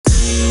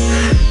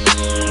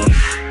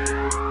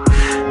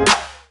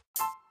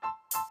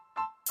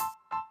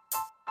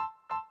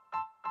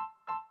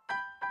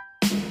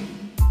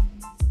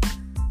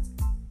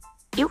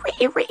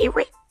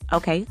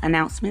Okay,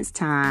 announcements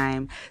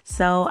time.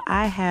 So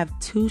I have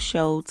 2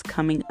 shows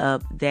coming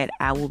up that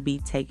I will be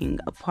taking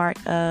a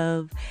part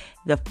of.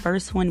 The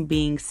first one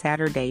being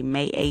Saturday,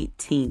 May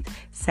 18th.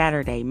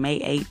 Saturday, May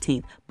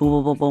 18th. Boom,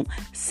 boom, boom, boom.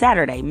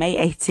 Saturday, May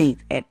 18th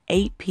at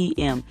 8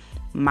 p.m.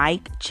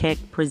 Mike Check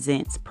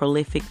presents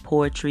Prolific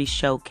Poetry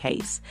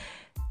Showcase.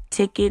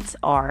 Tickets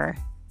are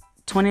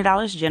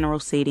 $20 general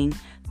seating,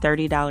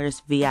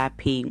 $30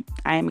 VIP.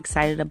 I am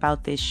excited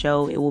about this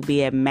show. It will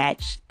be at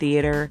Match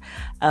Theater.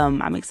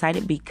 I'm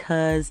excited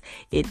because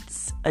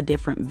it's a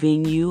different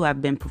venue.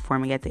 I've been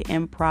performing at the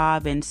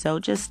Improv, and so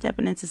just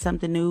stepping into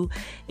something new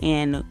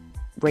and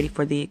ready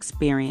for the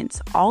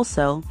experience.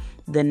 Also,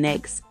 the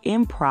next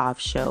improv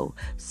show,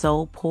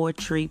 Soul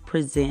Poetry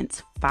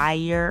presents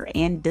Fire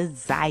and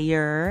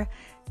Desire,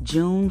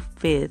 June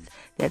 5th.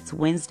 That's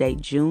Wednesday,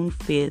 June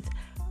 5th.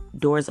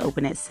 Doors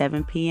open at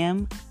 7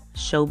 p.m.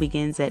 Show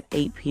begins at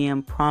 8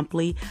 p.m.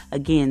 promptly.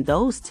 Again,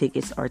 those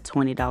tickets are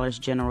 $20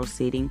 general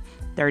seating,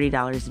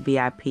 $30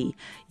 VIP.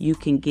 You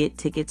can get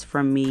tickets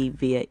from me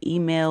via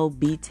email,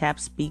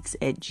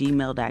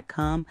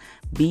 beetapspeaks@gmail.com,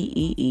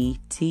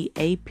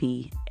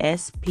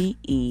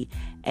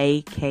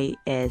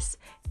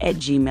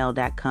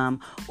 beetapspeaks@gmail.com,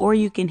 or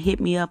you can hit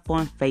me up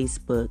on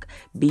Facebook,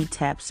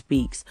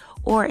 BTapSpeaks,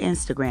 or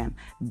Instagram,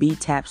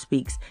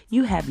 BTapSpeaks.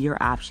 You have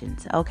your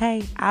options,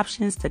 okay?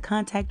 Options to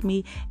contact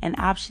me and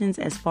options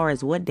as far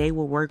as what day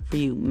will work for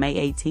you. May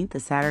 18th, a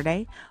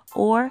Saturday,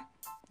 or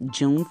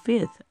June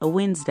 5th, a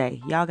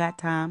Wednesday. Y'all got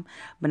time,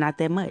 but not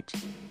that much.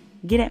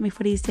 Get at me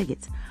for these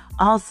tickets.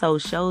 Also,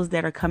 shows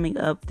that are coming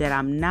up that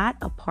I'm not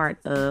a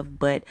part of,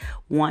 but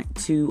want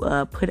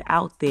to put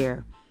out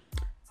there.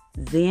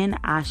 Zen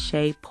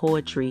Ashe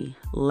Poetry,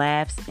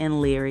 Laughs and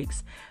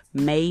Lyrics,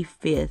 May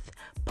 5th.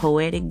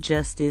 Poetic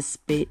Justice,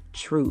 Spit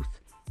Truth.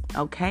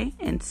 Okay,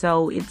 and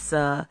so it's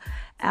a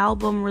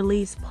album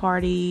release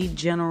party.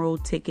 General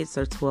tickets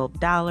are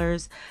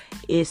 $12.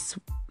 It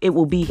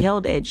will be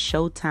held at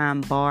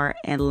Showtime Bar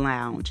and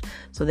Lounge.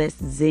 So that's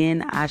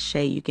Zen Ashe.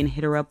 You can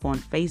hit her up on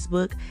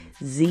Facebook,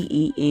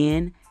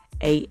 ZENASE.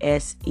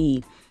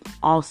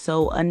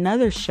 Also,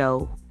 another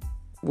show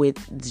with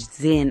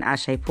Zen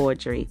Ashe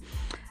Poetry,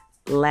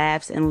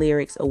 Laughs and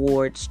Lyrics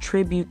Awards,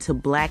 tribute to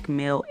Black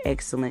male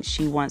excellence.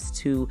 She wants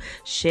to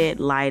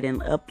shed light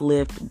and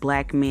uplift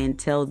Black men,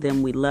 tell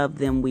them we love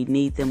them, we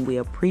need them, we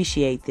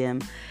appreciate them.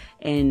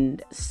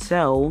 And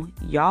so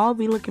y'all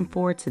be looking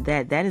forward to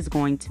that. That is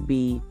going to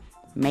be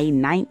May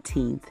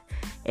 19th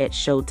at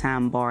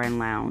Showtime Bar and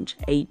Lounge,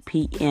 8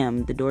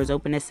 p.m. The doors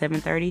open at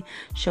 7:30.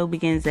 Show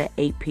begins at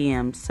 8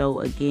 p.m.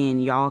 So again,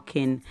 y'all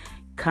can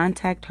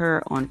contact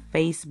her on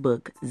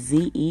Facebook,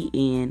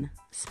 ZEN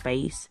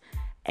space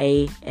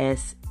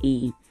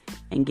ASE,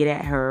 and get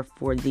at her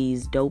for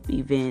these dope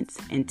events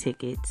and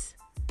tickets.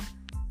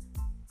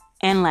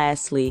 And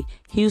lastly,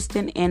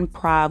 Houston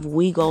Improv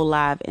We Go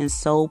Live and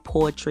Soul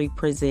Poetry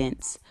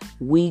presents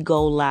We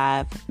Go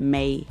Live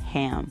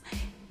Mayhem,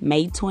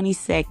 May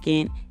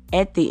 22nd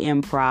at the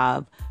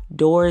Improv.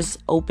 Doors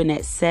open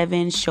at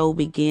 7. Show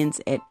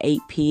begins at 8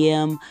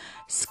 p.m.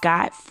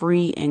 Scott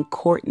Free and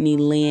Courtney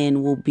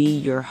Lynn will be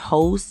your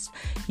hosts.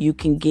 You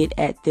can get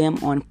at them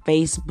on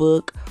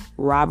Facebook,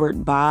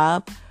 Robert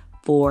Bob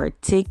for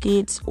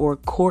tickets, or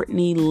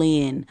Courtney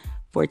Lynn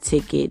for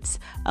tickets.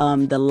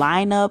 The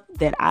lineup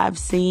that I've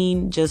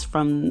seen just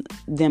from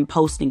them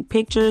posting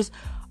pictures,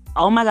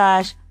 oh my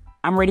gosh,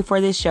 I'm ready for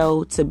this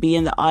show to be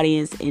in the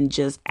audience and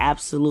just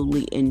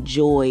absolutely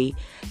enjoy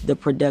the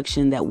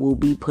production that will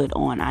be put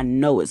on. I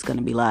know it's going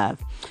to be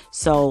live.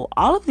 So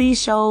all of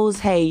these shows,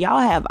 hey, y'all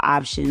have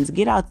options.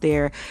 Get out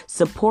there,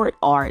 support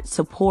art,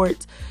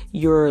 support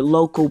your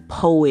local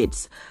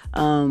poets.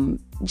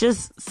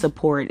 Just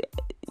support.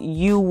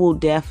 You will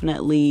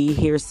definitely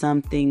hear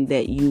something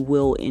that you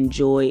will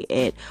enjoy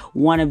at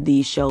one of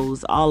these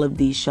shows, all of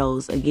these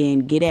shows. Again,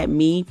 get at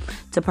me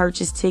to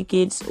purchase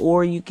tickets,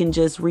 or you can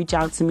just reach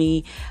out to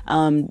me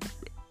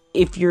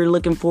if you're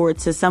looking forward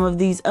to some of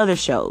these other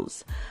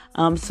shows.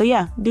 So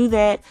yeah, do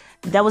that.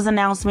 That was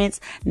announcements.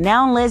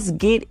 Now let's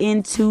get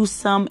into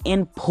some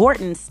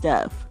important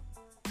stuff.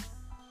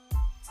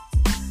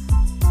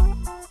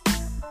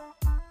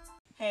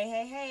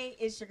 Hey,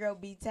 it's your girl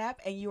B-Tap,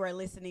 and you are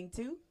listening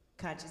to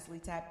Consciously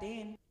Tapped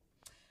In.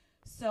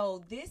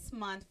 So this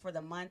month, for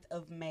the month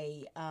of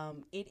May,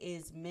 it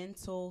is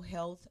Mental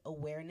Health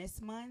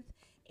Awareness Month,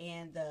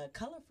 and the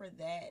color for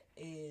that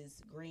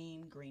is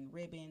green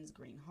ribbons,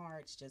 green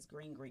hearts, just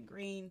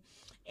green.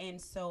 And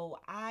so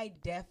I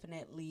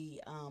definitely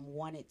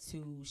wanted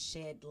to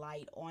shed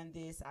light on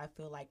this. I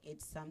feel like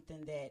it's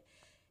something that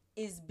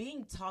is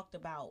being talked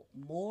about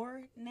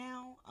more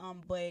now,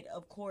 but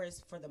of course,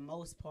 for the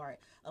most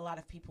part, a lot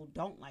of people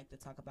don't like to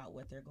talk about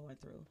what they're going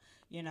through,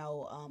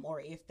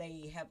 or if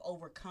they have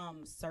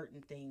overcome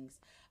certain things.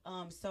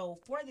 So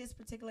for this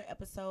particular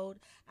episode,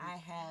 I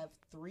have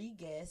 3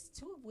 guests,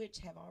 2 of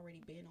which have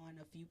already been on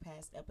a few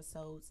past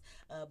episodes,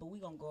 but we're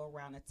going to go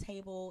around the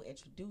table,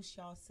 introduce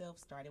yourself,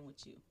 starting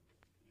with you.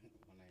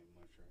 My name is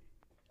Montreal.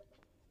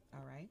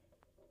 All right.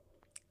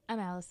 I'm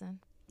Allison.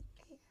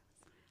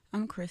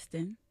 I'm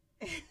Kristen.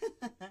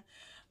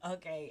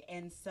 Okay,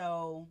 and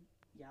so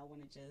y'all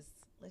want to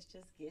let's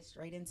just get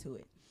straight into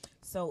it.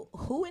 So,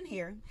 who in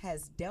here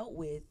has dealt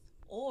with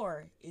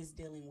or is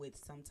dealing with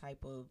some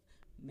type of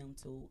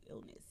mental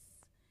illness?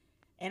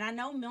 And I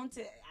know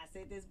mental, I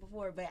said this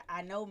before, but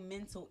I know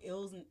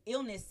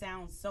illness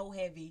sounds so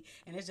heavy,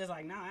 and it's just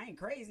like, nah, I ain't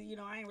crazy,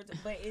 I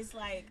ain't. But it's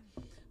like,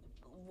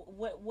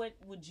 what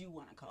would you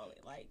want to call it?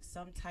 Like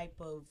some type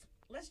of,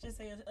 let's just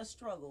say, a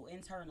struggle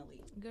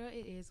internally. Girl,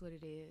 it is what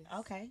it is.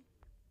 Okay.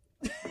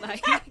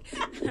 Like,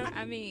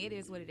 I mean, it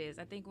is what it is.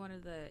 I think one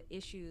of the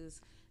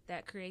issues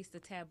that creates the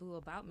taboo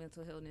about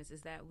mental illness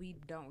is that we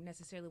don't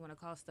necessarily want to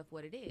call stuff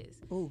what it is.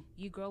 Ooh.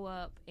 You grow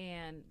up,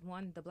 and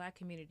the black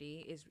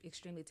community is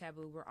extremely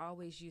taboo. We're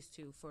always used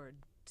to, for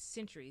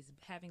centuries,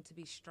 having to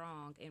be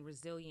strong and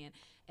resilient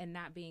and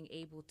not being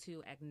able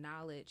to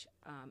acknowledge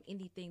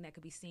anything that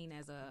could be seen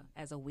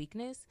as a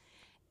weakness.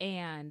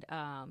 And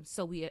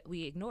so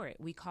we ignore it.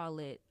 We call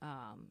it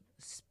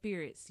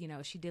spirits.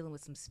 She dealing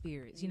with some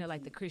spirits.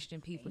 Like the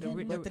Christian people.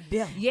 With the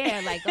devil.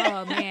 Yeah, like,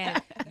 oh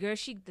man, girl,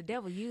 the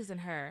devil using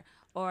her.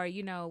 Or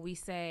we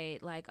say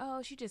like,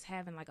 oh, she just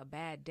having like a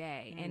bad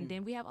day, and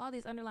then we have all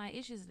these underlying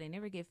issues that they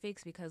never get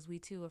fixed because we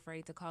too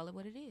afraid to call it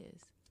what it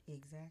is.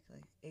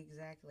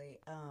 Exactly.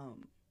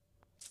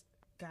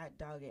 God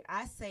dog it.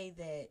 I say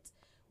that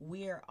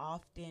we're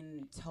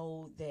often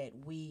told that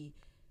we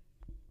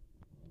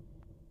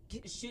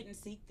shouldn't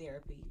seek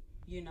therapy,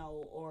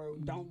 or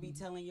don't be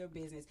telling your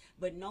business.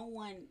 But no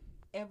one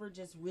ever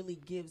just really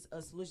gives a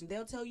solution.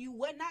 They'll tell you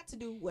what not to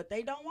do, what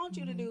they don't want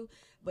you to do.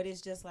 But it's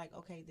just like,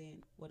 okay,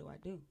 then what do I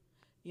do?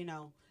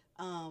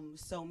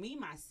 So me,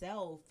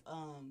 myself,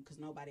 because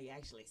nobody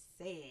actually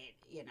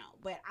said,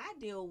 but I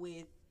deal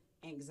with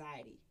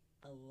anxiety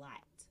a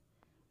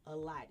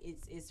lot.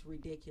 It's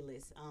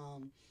ridiculous.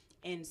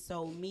 And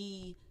so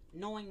me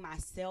knowing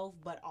myself,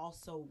 but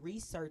also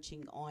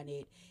researching on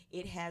it,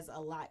 it has a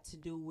lot to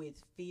do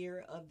with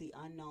fear of the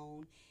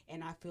unknown.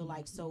 And I feel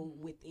like so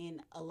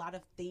within a lot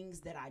of things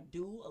that I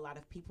do, a lot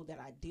of people that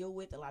I deal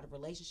with, a lot of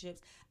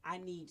relationships, I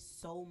need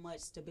so much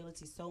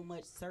stability, so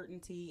much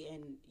certainty,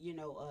 and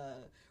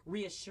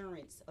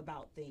reassurance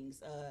about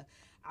things.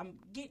 I'm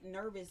getting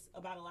nervous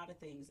about a lot of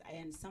things,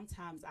 and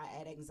sometimes I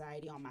add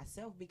anxiety on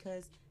myself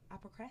because I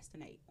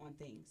procrastinate on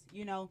things,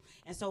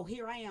 and so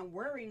here I am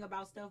worrying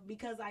about stuff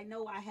because I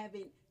know I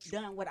haven't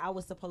done what I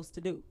was supposed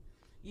to do,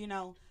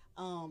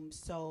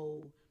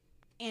 so,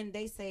 and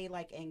they say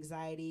like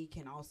anxiety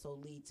can also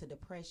lead to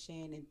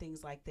depression and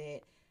things like that.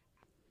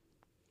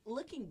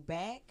 Looking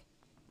back,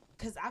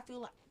 because I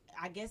feel like,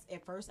 I guess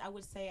at first I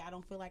would say I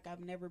don't feel like I've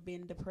never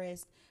been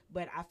depressed,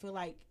 but I feel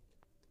like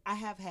I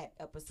have had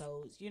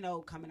episodes,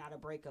 coming out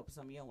of breakups.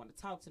 You don't want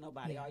to talk to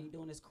nobody. Yeah. All you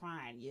doing is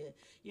crying.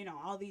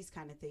 All these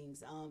kind of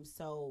things.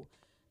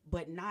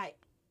 But not.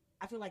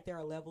 I feel like there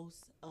are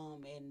levels,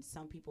 and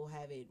some people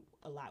have it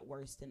a lot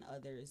worse than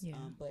others. Yeah.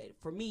 But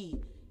for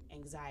me,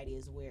 anxiety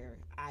is where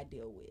I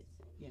deal with.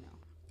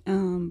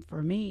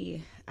 For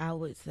me, I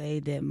would say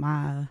that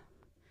I'm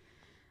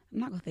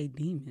not gonna say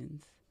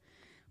demons,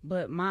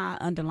 but my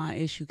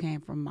underlying issue came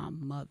from my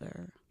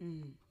mother.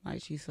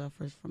 Like, she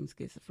suffers from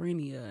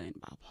schizophrenia and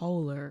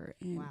bipolar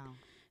and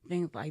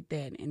things like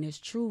that. And it's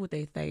true what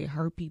they say,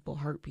 hurt people.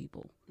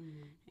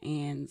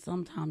 And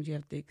sometimes you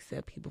have to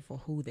accept people for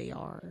who they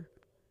are.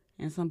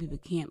 And some people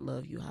can't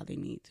love you how they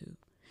need to.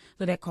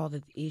 So that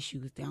causes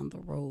issues down the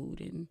road,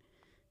 and,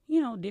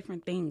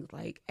 different things,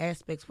 like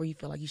aspects where you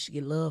feel like you should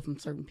get love from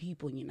certain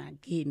people and you're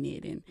not getting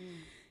it. And,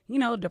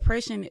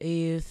 depression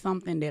is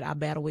something that I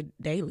battle with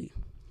daily.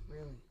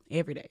 Really?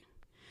 Every day.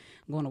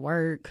 Going to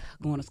work,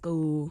 going to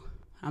school.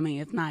 I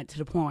mean, it's not to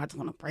the point where I just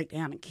want to break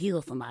down and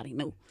kill somebody.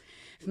 No,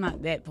 it's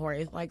not that part.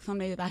 It's like some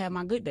days I have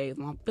my good days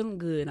when I'm feeling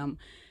good. I'm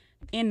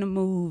in the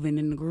move and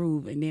in the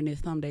groove. And then there's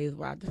some days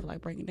where I just feel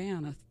like breaking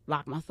down. I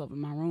lock myself in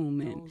my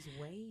room. And, those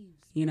waves.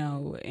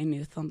 And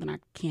it's something I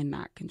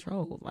cannot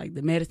control. Like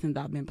the medicines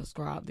I've been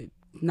prescribed, it's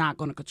not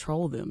going to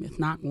control them. It's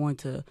not going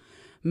to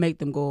make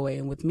them go away.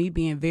 And with me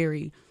being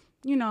very,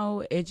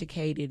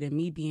 educated, and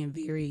me being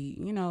very,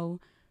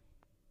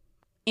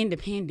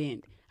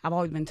 independent, I've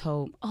always been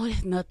told, oh,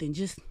 that's nothing.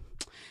 Just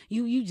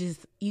you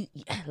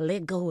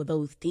let go of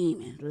those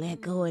demons. Let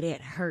go of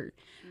that hurt.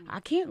 I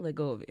can't let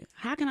go of it.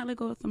 How can I let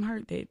go of some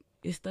hurt that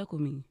is stuck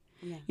with me?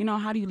 Yeah.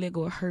 How do you let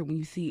go of hurt when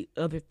you see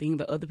other things,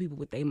 the other people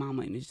with their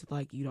mama, and it's just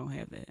like you don't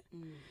have that?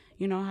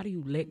 How do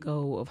you let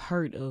go of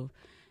hurt of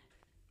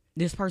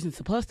this person's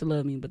supposed to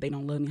love me, but they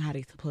don't love me how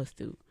they supposed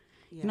to?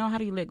 Yeah. How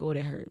do you let go of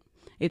that hurt?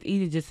 It's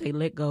easy to just say,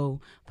 let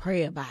go,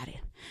 pray about it.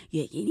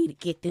 Yeah, you need to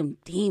get them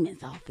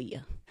demons off of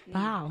you. But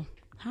how?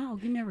 How?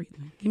 Give me a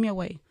reason. Give me a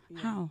way. Yeah.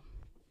 How?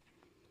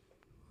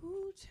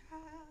 Ooh,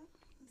 child.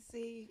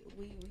 See,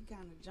 we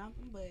kind of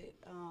jumping, but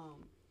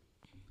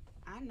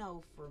I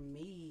know for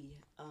me,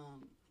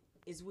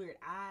 it's weird.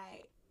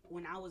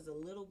 When I was a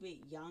little bit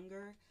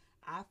younger,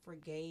 I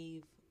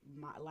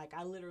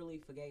literally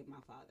forgave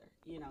my father,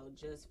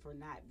 just for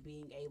not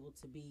being able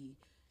to be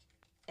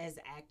as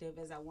active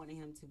as I wanted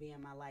him to be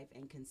in my life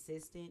and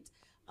consistent.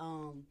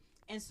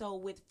 And so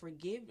with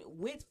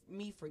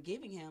me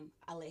forgiving him,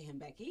 I let him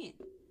back in,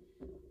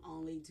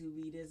 only to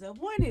be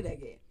disappointed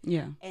again.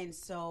 Yeah. And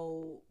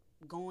so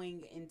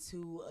going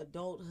into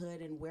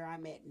adulthood and where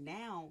I'm at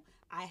now,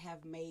 I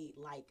have made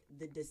like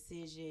the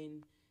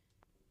decision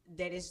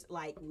that is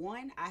like,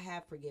 one, I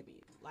have forgiven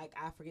you. Like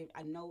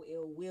I know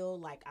ill will.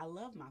 Like I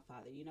love my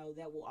father. You know,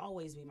 that will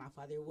always be my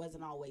father. It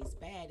wasn't always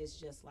bad. It's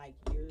just like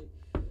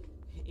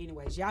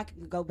anyways, y'all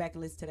can go back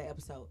and listen to that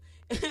episode.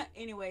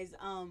 Anyways,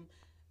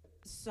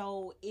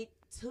 so it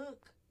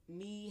took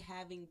me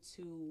having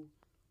to,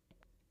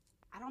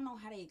 I don't know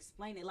how to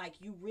explain it. Like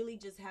you really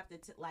just have to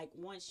like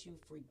once you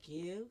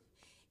forgive,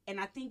 and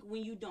I think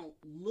when you don't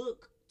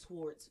look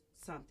towards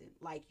something,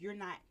 like you're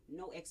not,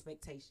 no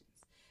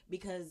expectations,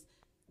 because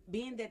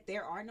being that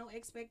there are no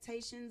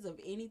expectations of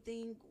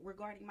anything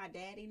regarding my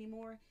dad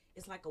anymore,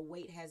 it's like a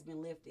weight has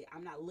been lifted.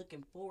 I'm not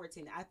looking forward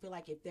to it. I feel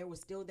like if there was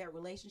still that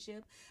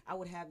relationship, I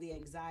would have the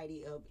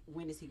anxiety of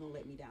when is he gonna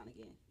let me down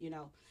again? You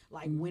know,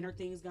 like when are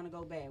things gonna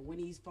go bad? When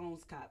these phone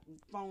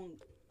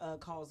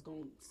calls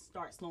gonna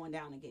start slowing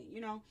down again?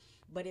 You know,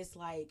 but it's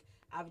like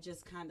I've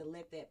just kind of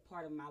let that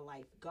part of my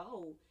life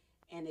go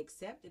and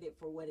accepted it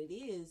for what it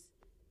is,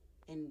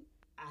 and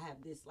I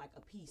have this like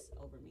a peace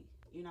over me.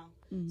 You know,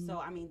 so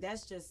I mean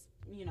that's just,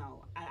 you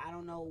know, I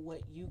don't know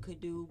what you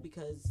could do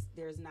because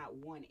there's not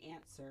one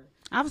answer.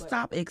 I've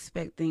stopped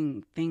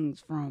expecting things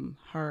from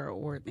her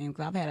or things.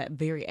 I've had a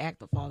very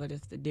active father.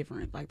 That's the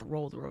difference, like the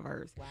roles are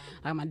reversed. Wow.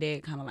 Like my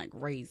dad kind of like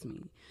raised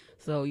me,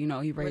 so you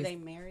know he raised. Were they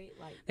married?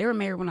 Like they were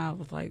married when I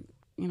was like,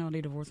 you know, they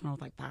divorced when I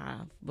was like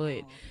 5.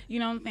 But you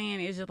know what I'm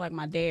saying? It's just like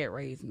my dad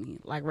raised me,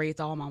 like raised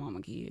all my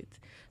mama kids.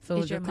 So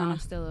is your mom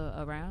still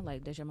around?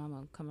 Like, does your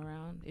mama come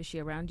around? Is she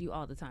around you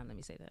all the time? Let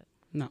me say that.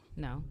 No.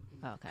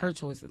 Oh, okay. Her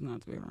choice is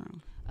not to be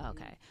around.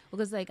 Okay.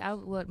 Because like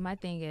what my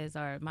thing is,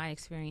 or my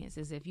experience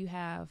is, if you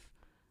have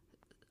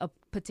a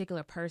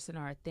particular person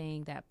or a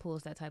thing that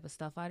pulls that type of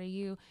stuff out of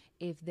you,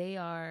 if they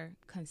are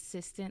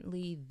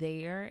consistently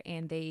there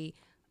and they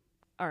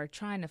are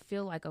trying to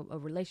feel like a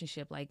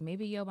relationship, like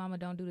maybe your mama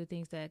don't do the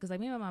things that, because like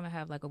me and my mama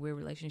have like a weird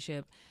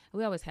relationship.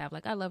 We always have,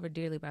 like I love her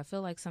dearly, but I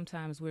feel like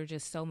sometimes we're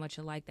just so much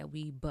alike that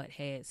we butt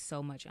heads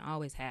so much, and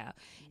always have.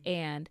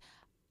 And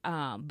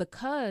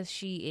because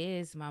she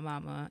is my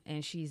mama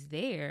and she's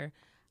there,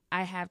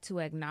 I have to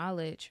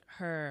acknowledge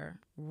her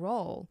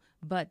role,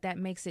 but that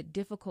makes it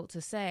difficult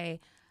to say,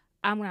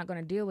 I'm not going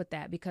to deal with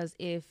that, because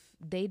if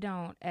they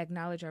don't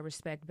acknowledge or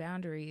respect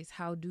boundaries,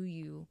 how do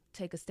you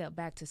take a step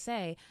back to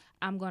say,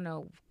 I'm going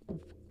to,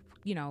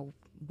 you know,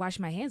 wash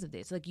my hands of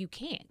this? Like you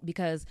can't,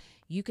 because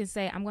you can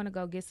say, I'm going to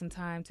go get some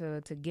time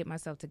to get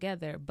myself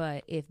together.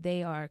 But if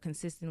they are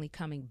consistently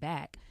coming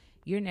back,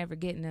 you're never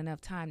getting enough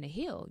time to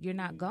heal. You're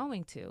not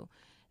going to.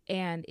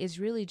 And it's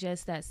really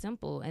just that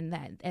simple. And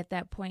that at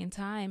that point in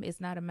time, it's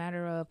not a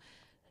matter of,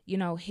 you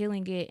know,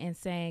 healing it and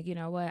saying, you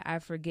know what,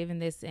 I've forgiven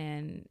this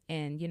and,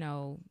 you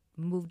know,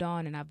 moved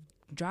on and I've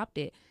dropped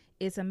it.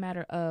 It's a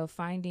matter of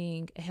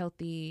finding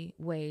healthy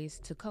ways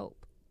to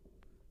cope,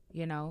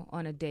 you know,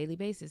 on a daily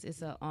basis.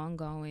 It's an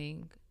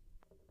ongoing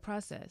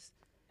process.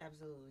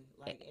 Absolutely.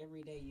 Like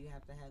every day you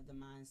have to have the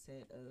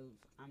mindset of,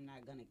 I'm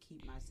not going to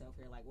keep myself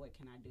here. Like, what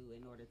can I do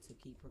in order to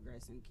keep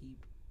progressing,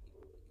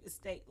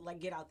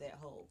 get out that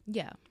hole?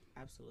 Yeah.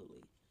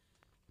 Absolutely.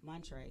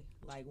 Montre,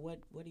 like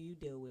what do you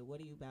deal with? What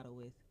do you battle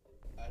with?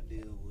 I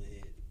deal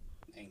with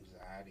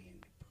anxiety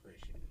and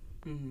depression.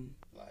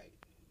 Mm-hmm. Like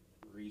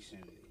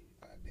recently,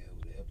 I dealt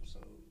with an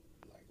episode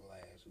like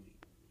last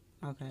week.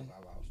 Okay. 'Cause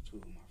I lost 2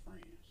 of my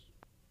friends.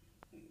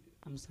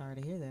 I'm sorry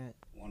to hear that.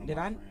 One of Did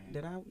my I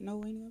friends,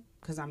 know any of them?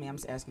 Because I mean, I'm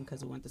just asking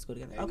because we went to school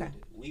together. we Okay.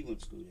 went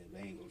to school together. They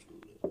ain't go to school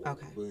together.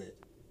 Okay.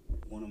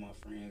 But one of my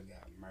friends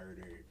got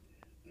murdered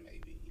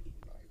maybe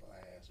like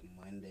last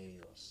Monday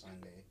or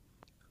Sunday.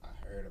 I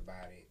heard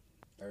about it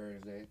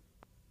Thursday.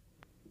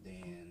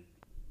 Then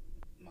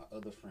my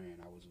other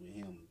friend, I was with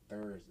him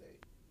Thursday.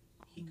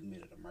 He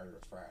committed a murder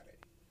Friday.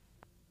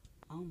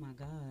 Oh my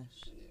gosh.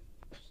 Yeah.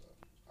 So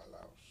I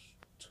lost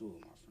 2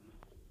 of my friends.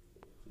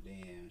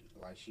 Then,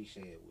 like she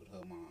said, with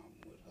her mom,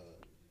 with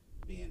her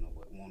being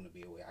away, wanting to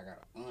be away, I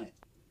got an aunt.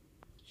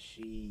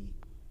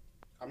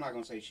 I'm not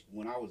gonna say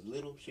when I was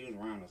little, she was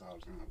around us all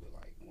the time, but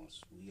like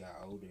once we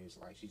got older, it's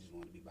like she just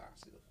wanted to be by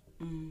herself.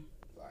 Mm-hmm.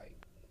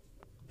 Like.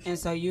 And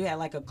so you had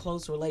like a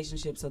close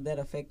relationship, so that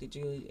affected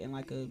you in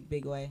like a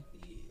big way.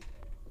 Yeah,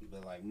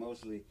 but like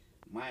mostly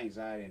my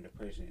anxiety and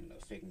depression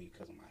affect me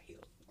because of my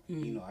health.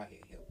 Like, you know, I had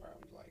health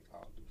problems like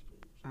all through school.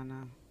 I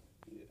know.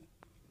 Yeah.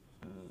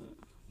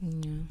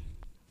 Yeah.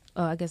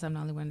 Oh, I guess I'm the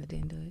only one that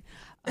didn't do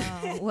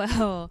it.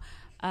 Well,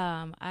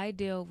 I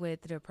deal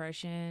with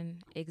depression,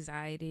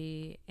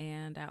 anxiety,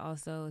 and I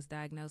also was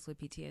diagnosed with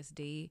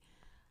PTSD.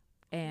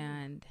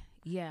 And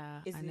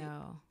yeah, I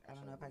know. I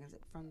don't know if I can say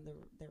from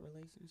that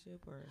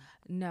relationship or.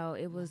 No,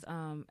 it was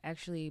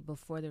actually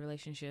before the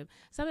relationship.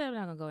 Something I'm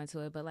not gonna go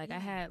into it, but like I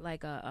had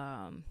like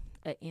an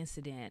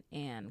incident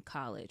in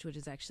college, which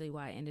is actually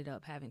why I ended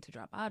up having to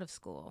drop out of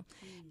school.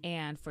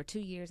 And for 2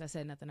 years, I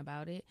said nothing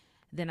about it.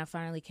 Then I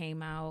finally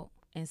came out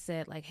and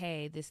said like,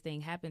 hey, this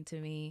thing happened to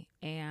me,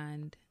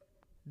 and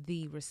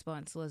the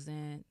response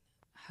wasn't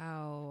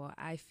how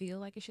I feel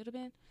like it should have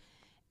been.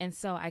 And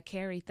so I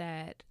carried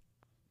that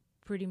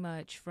pretty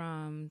much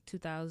from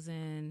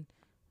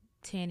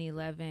 2010,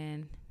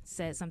 11,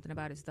 said something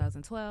about it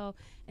 2012.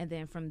 And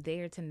then from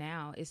there to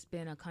now, it's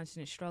been a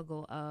constant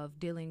struggle of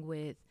dealing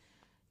with,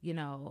 you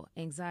know,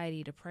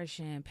 anxiety,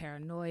 depression,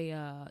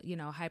 paranoia, you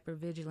know,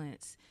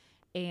 hypervigilance,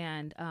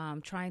 and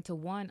trying to,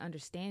 one,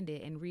 understand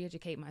it and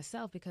re-educate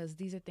myself, because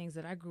these are things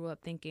that I grew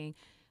up thinking,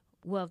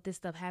 well, if this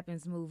stuff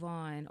happens, move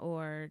on,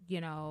 or,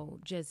 you know,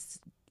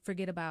 just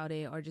forget about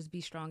it, or just be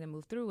strong and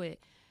move through it.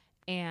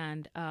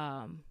 And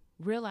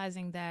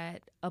realizing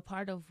that a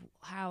part of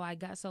how I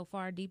got so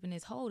far deep in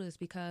this hole is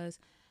because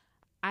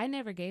I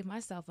never gave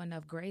myself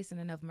enough grace and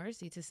enough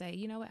mercy to say,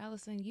 you know what,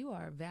 Allison, you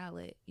are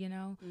valid. You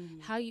know,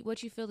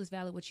 what you feel is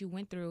valid. What you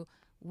went through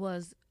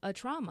was a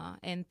trauma,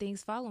 and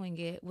things following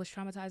it was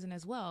traumatizing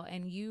as well.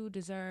 And you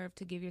deserve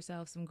to give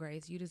yourself some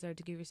grace. You deserve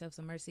to give yourself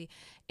some mercy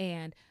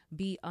and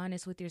be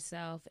honest with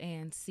yourself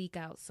and seek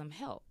out some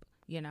help,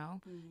 you know?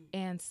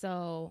 And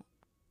so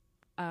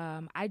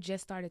I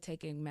just started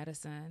taking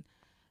medicine,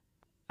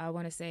 I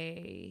want to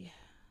say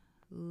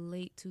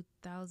late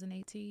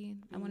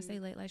 2018. I want to say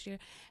late last year.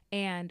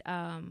 And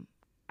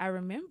I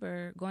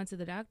remember going to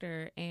the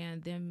doctor,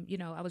 and then, you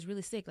know, I was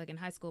really sick, like in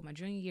high school, my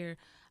junior year.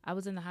 I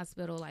was in the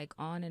hospital like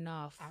on and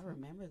off. I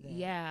remember that.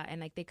 Yeah, and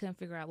like they couldn't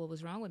figure out what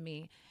was wrong with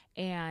me.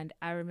 And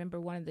I remember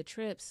one of the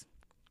trips,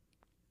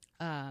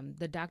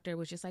 the doctor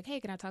was just like,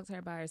 hey, can I talk to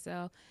her by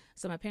herself?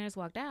 So my parents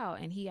walked out,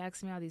 and he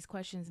asked me all these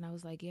questions, and I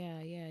was like, yeah.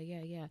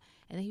 And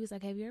then he was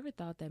like, have you ever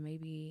thought that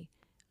maybe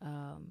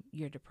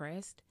you're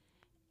depressed?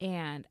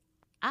 And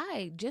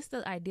just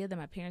the idea that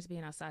my parents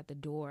being outside the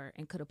door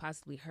and could have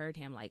possibly heard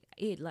him, like,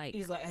 it, like,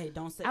 he's like, hey,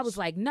 don't say. I was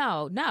like,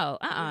 no, no,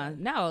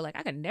 like,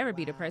 I could never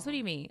be depressed. What do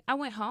you mean? I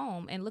went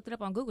home and looked it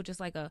up on Google, just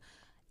like am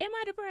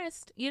I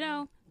depressed? You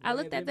know, I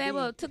looked at that,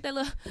 well, took the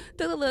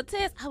little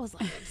test. I was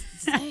like,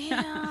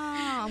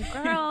 damn,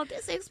 girl,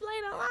 this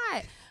explains a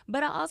lot.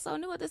 But I also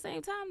knew at the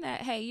same time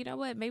that, hey, you know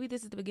what? Maybe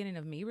this is the beginning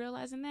of me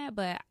realizing that,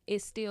 but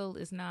it still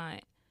is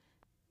not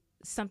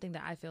something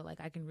that I feel like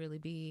I can really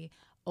be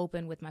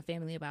open with my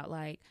family about,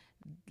 like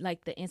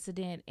the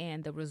incident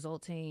and the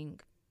resulting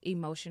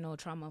emotional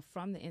trauma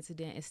from the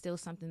incident is still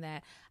something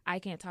that I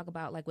can't talk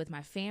about, like, with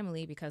my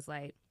family, because,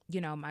 like,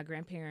 you know, my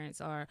grandparents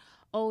are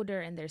older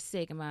and they're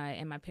sick, and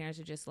my parents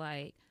are just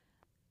like,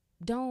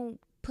 don't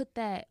put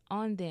that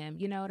on them,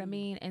 you know what I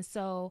mean? And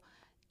so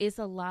it's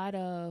a lot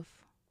of,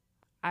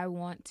 I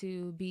want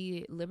to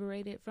be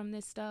liberated from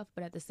this stuff,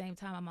 but at the same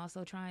time, I'm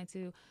also trying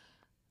to,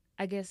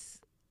 I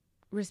guess,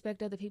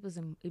 respect other people's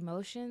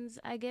emotions,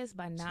 I guess,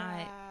 by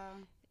not,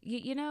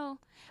 you know,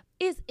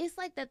 it's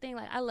like that thing,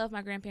 like, I love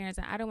my grandparents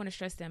and I don't want to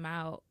stress them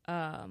out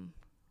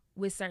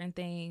with certain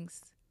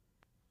things,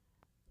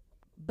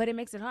 but it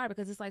makes it hard,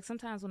 because it's like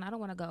sometimes when I don't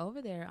want to go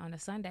over there on a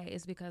Sunday,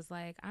 it's because,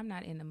 like, I'm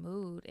not in the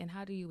mood, and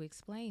how do you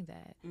explain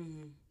that?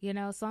 You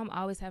know, so I'm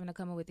always having to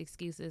come up with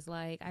excuses,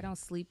 like, I don't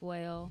sleep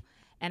well,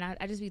 and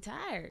I just be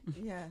tired.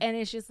 Yeah. And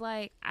it's just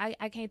like,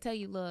 I can't tell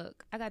you,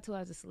 look, I got 2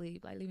 hours of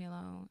sleep. Like, leave me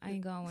alone. I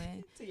ain't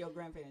going. To your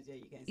grandparents, yeah,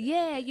 you can't say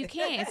yeah, that. you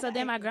can't. So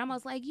then my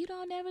grandma's like, you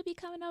don't ever be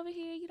coming over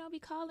here. You don't be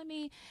calling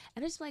me.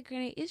 And it's like,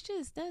 Granny, it's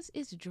just,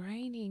 it's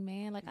draining,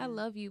 man. Like, I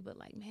love you, but,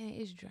 like, man,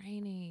 it's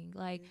draining.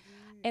 Like,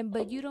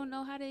 but you don't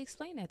know how to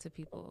explain that to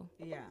people.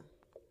 Yeah.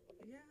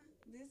 Yeah,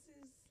 this is,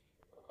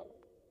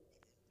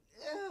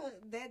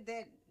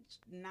 that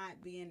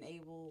not being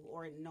able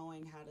or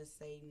knowing how to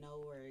say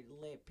no or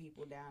let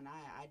people down,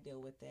 I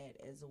deal with that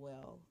as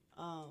well.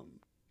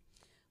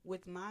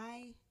 With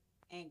my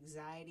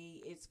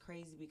anxiety, it's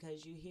crazy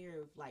because you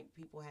hear of, like,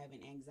 people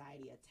having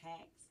anxiety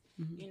attacks,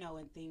 you know,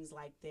 and things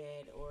like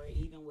that, or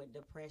even with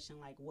depression,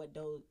 like, what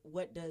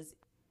does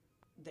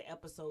the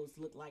episodes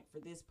look like for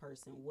this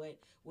person? What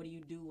do you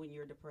do when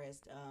you're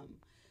depressed?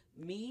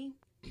 Me,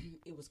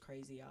 it was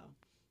crazy, y'all.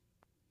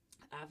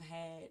 I've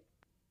had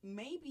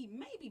maybe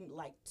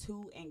like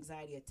 2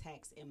 anxiety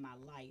attacks in my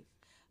life.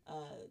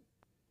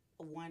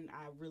 One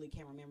I really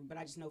can't remember, but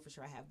I just know for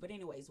sure I have. But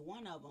anyways,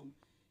 one of them,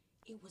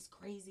 it was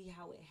crazy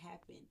how it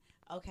happened.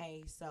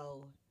 Okay,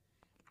 so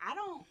I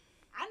know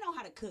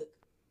how to cook.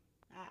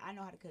 I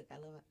know how to cook. I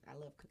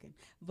love cooking.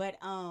 But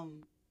I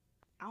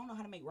don't know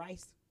how to make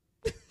rice.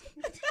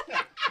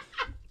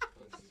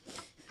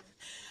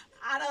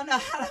 I don't know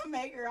how to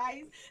make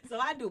rice, so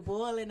I do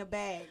boil in a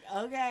bag.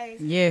 Okay.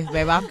 Yes,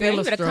 baby, I feel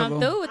a struggle. Come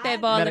through with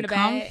that boil in the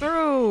bag. Come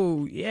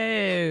through,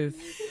 yes.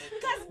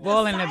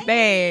 Boil in the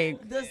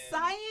bag. The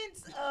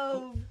science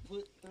of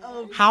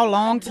how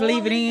long to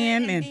leave it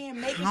in,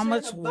 and how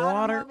much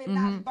water.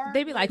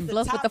 They be like,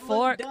 fluff with the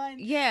fork.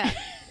 Yeah.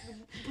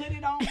 Put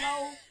it on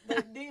low,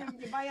 but then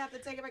you might have to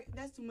take it back.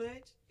 That's too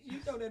much. You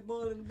throw that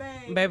boil in the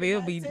bag, baby,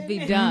 it'll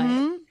be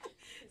done.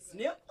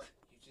 Snip.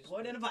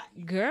 Pour it in the pot.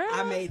 Girl,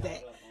 I made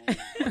that.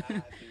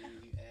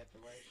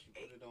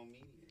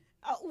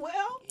 Oh,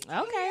 well.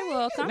 Okay,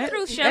 well, come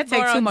through, Chef. That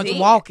takes too much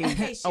walking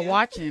or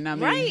watching. I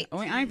mean, right?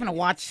 I ain't gonna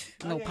watch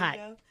no pot.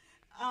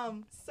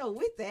 So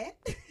with that,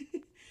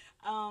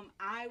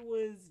 I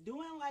was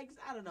doing like,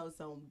 I don't know,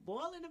 some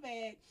boil in the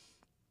bag.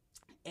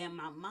 And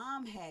my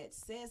mom had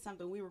said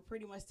something. We were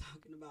pretty much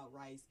talking about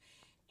rice.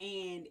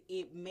 And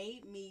it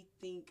made me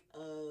think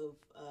of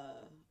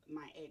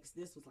my ex.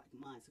 This was like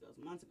months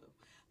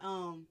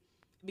ago.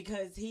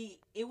 Because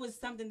it was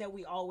something that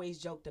we always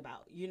joked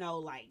about. You know,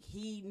 like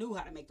he knew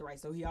how to make the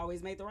rice, so he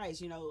always made the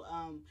rice, you know.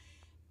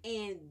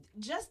 And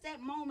just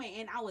that moment,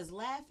 and I was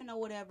laughing or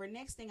whatever.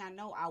 Next thing I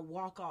know, I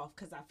walk off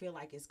because I feel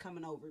like it's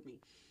coming over me.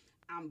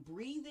 I'm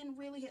breathing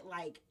really,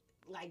 like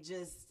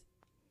just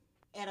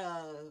at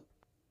a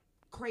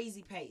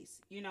crazy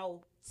pace, you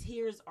know.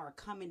 Tears are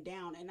coming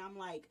down, and I'm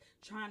like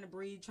trying to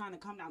breathe, trying to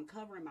calm down. I'm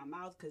covering my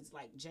mouth because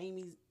like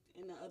Jamie's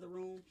in the other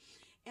room,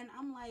 and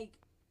I'm like,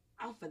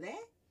 out for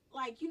that,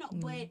 like, you know.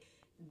 But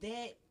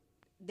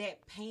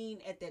that pain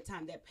at that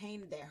time, that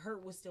pain, that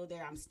hurt was still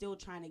there. I'm still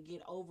trying to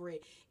get over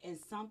it, and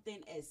something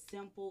as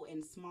simple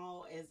and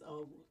small as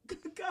a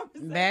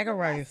conversation Bag of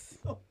rice.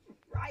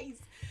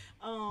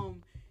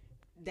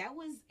 That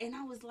was, and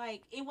I was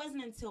like, it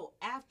wasn't until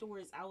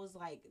afterwards I was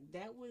like,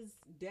 that was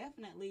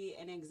definitely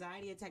an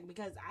anxiety attack,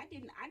 because I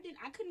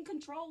couldn't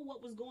control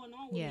what was going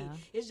on with me.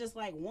 It's just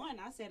like, one,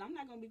 I said, I'm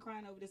not going to be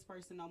crying over this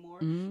person no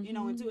more, you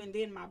know, and two, and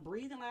then my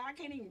breathing, like I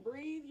can't even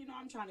breathe, you know,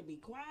 I'm trying to be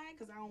quiet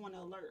because I don't want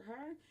to alert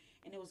her.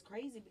 And it was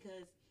crazy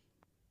because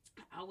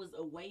I was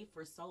away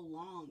for so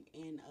long,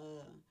 and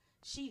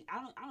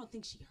I don't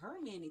think she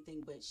heard me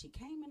anything, but she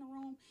came in the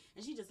room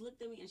and she just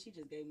looked at me and she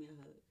just gave me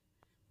a hug.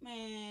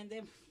 Man,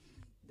 that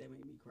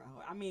made me cry.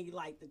 I mean,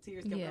 like the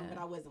tears kept coming, but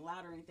I wasn't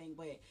loud or anything.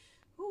 But,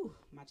 whew,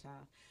 my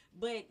child.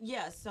 But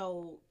yeah,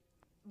 so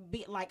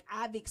like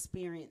I've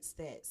experienced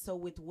that. So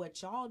with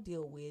what y'all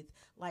deal with,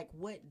 like,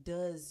 what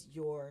does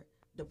your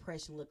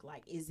depression look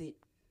like? Is it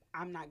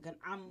I'm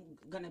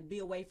gonna be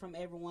away from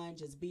everyone,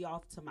 just be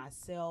off to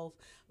myself?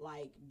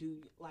 Like,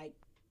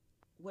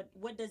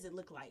 what does it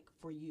look like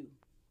for you?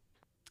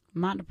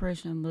 My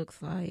depression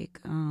looks like,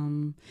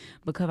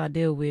 because I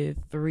deal with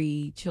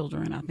 3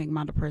 children, I think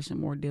my depression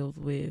more deals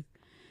with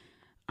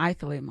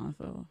isolate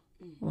myself,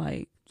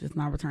 like just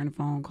not returning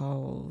phone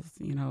calls,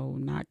 you know,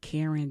 not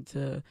caring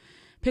to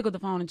pick up the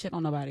phone and check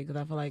on nobody because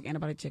I feel like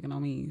anybody checking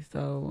on me.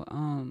 So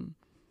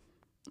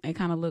it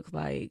kind of looks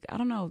like, I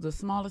don't know, the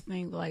smallest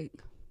things, like,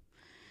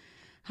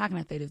 how can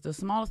I say this? The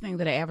smallest things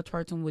that an average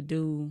person would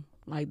do,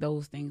 like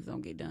those things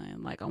don't get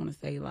done. Like I want to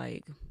say,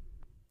 like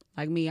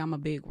me, I'm a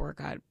big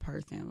workout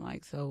person.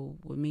 Like, so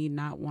with me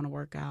not want to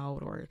work out,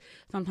 or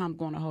sometimes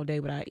going a whole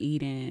day without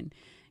eating,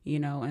 you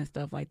know, and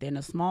stuff like that. And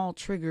the small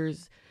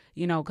triggers,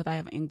 you know, because I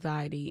have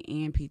anxiety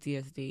and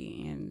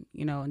PTSD, and,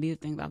 you know, and these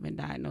things I've been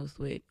diagnosed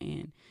with.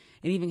 And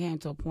it even came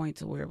to a point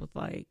to where it was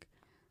like,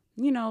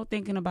 you know,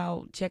 thinking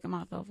about checking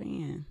myself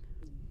in.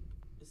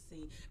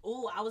 See,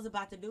 I was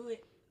about to do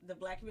it. The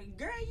black man,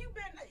 girl, you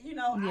been, you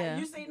know,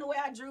 you seen the way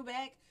I drew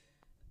back.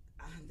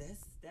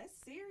 That's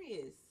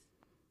serious.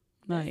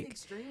 Like, that's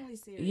extremely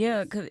serious.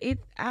 Yeah, because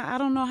I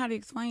don't know how to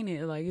explain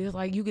it. Like, it's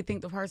like you could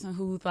think the person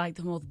who's like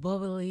the most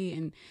bubbly,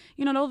 and,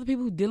 you know, those are the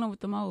people who's dealing with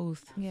the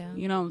most. Yeah.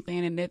 You know what I'm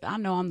saying? And I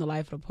know I'm the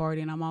life of the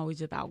party, and I'm always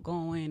just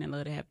outgoing and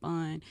love to have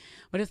fun.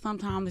 But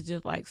sometimes it's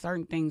just like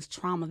certain things,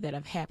 trauma that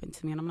have happened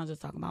to me. And I'm not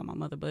just talking about my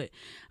mother, but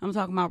I'm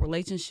talking about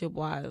relationship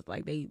wise.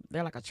 Like,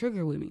 they're like a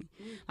trigger with me.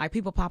 Like,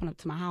 people popping up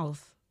to my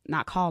house,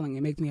 not calling,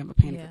 it makes me have a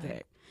panic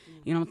attack.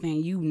 You know what I'm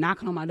saying? You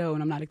knocking on my door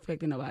and I'm not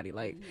expecting nobody.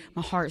 Like,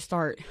 my heart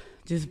start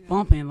just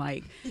bumping.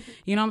 Like,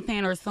 you know what I'm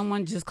saying? Or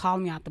someone just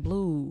calling me out the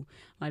blue.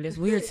 Like, that's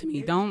weird to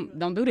me. Don't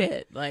do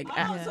that. Like,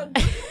 so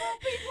do you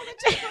want people to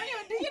check on you,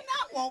 or do you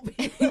not want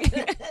people to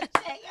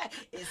check?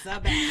 It's so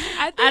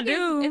bad. I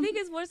do. I think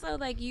it's more so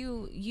like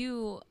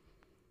you.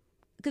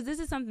 Because this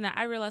is something that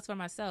I realized for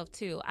myself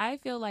too. I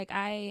feel like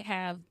I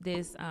have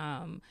this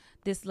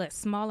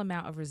small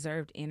amount of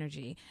reserved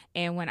energy,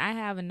 and when I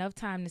have enough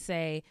time to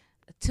say,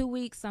 2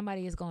 weeks,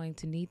 somebody is going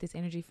to need this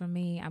energy from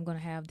me. I'm going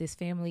to have this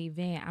family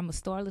event. I'm going to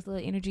store this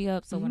little energy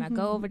up. So when I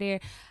go over there,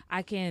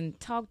 I can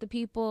talk to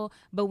people.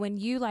 But when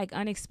you like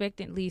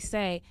unexpectedly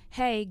say,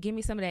 hey, give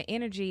me some of that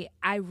energy,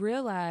 I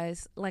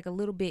realize like a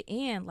little bit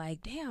in,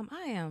 like, damn,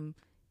 I am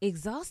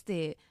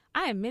exhausted.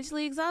 I am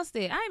mentally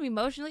exhausted. I am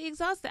emotionally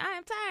exhausted. I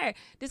am tired.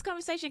 This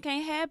conversation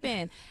can't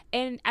happen.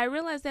 And I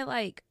realized that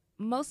like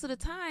most of the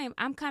time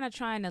I'm kind of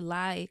trying to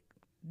lie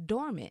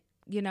dormant,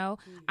 you know,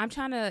 I'm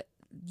trying to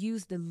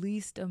use the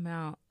least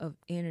amount of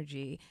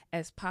energy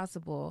as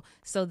possible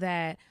so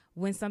that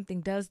when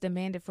something does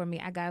demand it for me,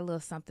 I got a little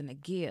something to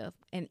give.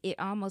 And it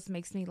almost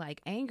makes me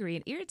like angry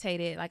and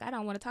irritated. Like, I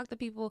don't want to talk to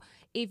people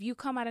if you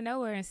come out of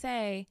nowhere and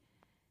say,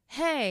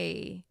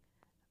 hey,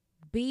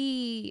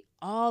 be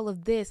all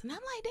of this, and I'm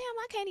like, damn,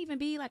 I can't even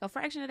be like a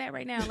fraction of that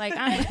right now. Like,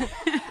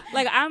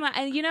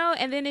 and you know,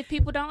 and then if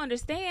people don't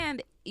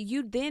understand,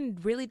 you then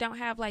really don't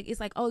have like, it's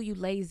like, oh, you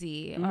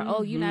lazy, or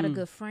oh, you're not a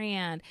good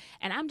friend.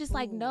 And I'm just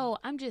like, no,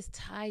 I'm just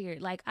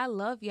tired. Like, I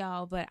love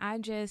y'all, but I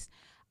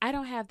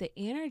don't have the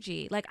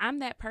energy. Like, I'm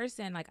that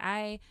person. Like,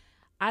 I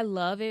I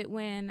love it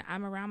when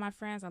I'm around my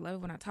friends. I love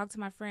it when I talk to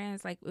my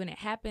friends. Like when it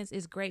happens,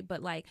 it's great.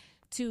 But like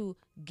to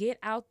get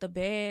out the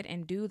bed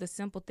and do the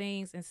simple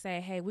things and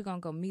say, hey, we're going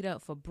to go meet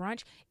up for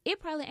brunch. It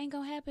probably ain't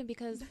going to happen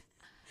because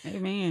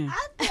Amen.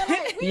 I feel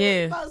like we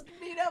Yeah. were supposed to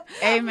meet up.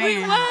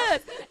 Amen. we was.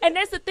 And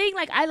that's the thing.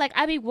 Like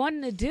I be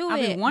wanting to do I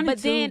be it. wanting But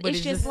to, then but it's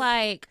it's just just-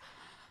 like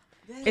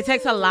It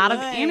takes a lot of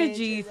What?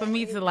 energy for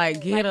me to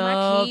like get my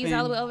up. keys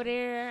all the and way over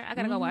there. I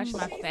got to go wash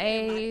my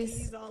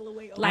face.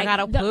 I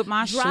gotta put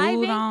my shoes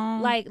driving,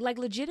 on. like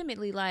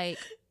legitimately, like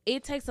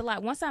it takes a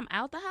lot. Once I'm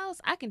out the house,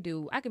 I can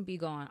be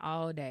gone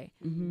all day.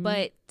 Mm-hmm.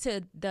 But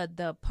to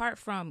the part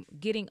from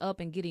getting up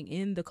and getting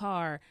in the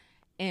car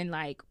and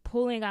like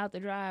pulling out the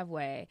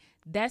driveway,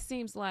 that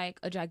seems like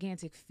a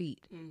gigantic feat.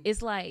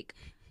 It's like,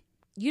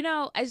 you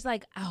know, it's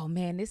like, oh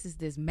man,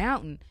 this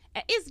mountain.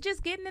 It's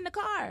just getting in the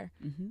car.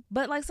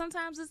 But like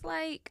sometimes it's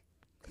like,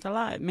 It's a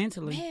lot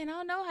mentally. man, I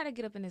don't know how to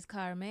get up in this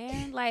car,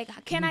 man. Like,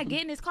 can I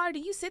get in this car? Do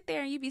you sit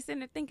there and you be sitting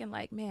there thinking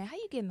like, man, how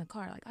you get in the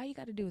car? Like, all you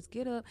got to do is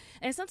get up.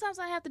 And sometimes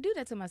I have to do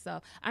that to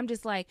myself. I'm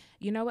just like,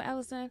 you know what,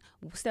 Allison?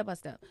 Step by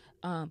step.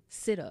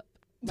 Sit up.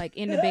 Like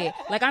in the bed.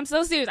 Like I'm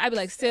so serious. I be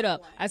like, sit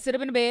up. I sit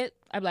up in the bed.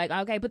 I be like,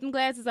 okay, put them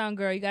glasses on,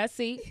 girl. You got to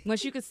see.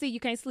 Once you can see, you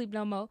can't sleep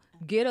no more.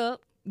 Get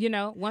up. You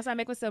know, once I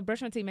make myself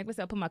brush my teeth, make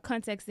myself put my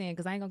contacts in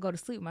because I ain't going to go to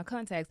sleep with my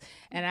contacts.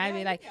 And I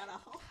be like,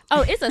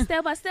 oh, it's a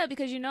step by step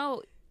because, you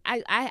know,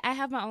 I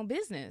have my own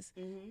business.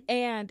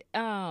 And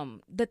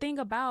the thing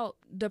about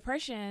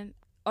depression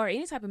or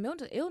any type of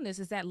mental illness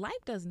is that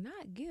life does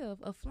not give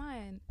a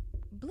flying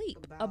bleep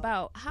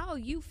about how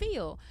you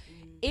feel.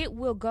 It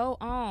will go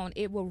on.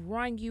 It will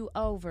run you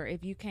over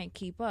if you can't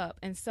keep up.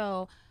 And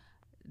so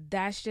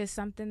that's just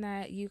something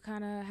that you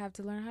kind of have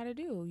to learn how to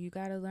do. You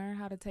got to learn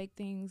how to take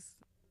things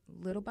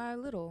little by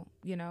little,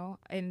 you know,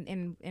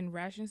 in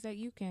rations that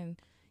you can,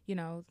 you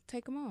know,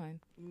 take them on.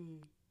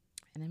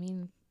 And I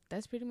mean,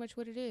 that's pretty much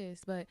what it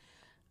is. But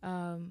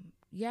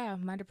yeah,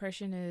 my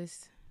depression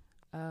is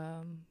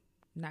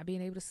not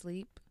being able to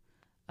sleep.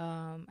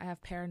 I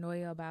have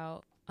paranoia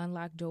about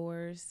unlocked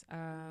doors.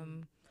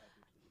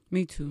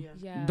 Me too.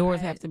 Yeah,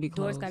 Doors have to be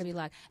Doors closed. got to be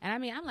locked. And I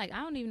mean, I'm like,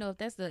 I don't even know if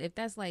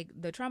that's like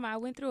the trauma I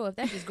went through, or if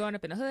that's just growing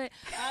up in the hood.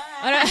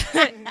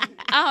 I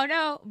don't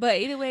know. But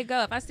either way it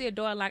go, if I see a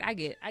door locked, I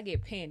get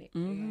panicked. I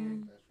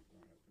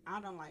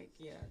don't like,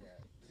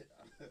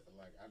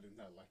 Like I do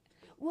not like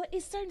that. Well,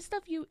 it's certain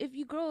stuff if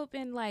you grow up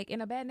in like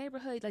in a bad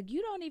neighborhood, like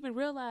you don't even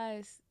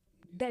realize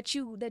that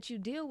you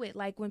deal with.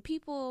 Like when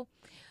people,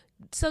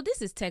 so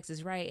this is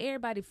Texas, right?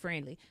 Everybody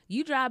friendly.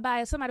 You drive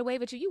by, somebody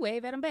wave at you, you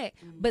wave at them back.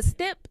 But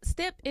step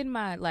in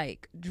my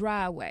like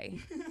driveway,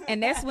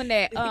 and that's when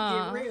that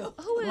Get real.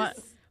 who is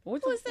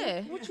What who is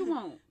that? What you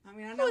want? I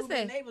mean, I Who know is we've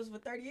been that? neighbors for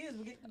 30 years.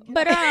 We get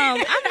But I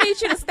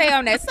need you to stay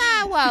on that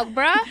sidewalk,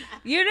 bruh.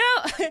 You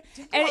know,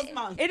 and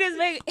Mom. it just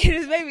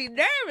made me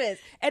nervous,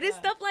 and it's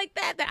stuff like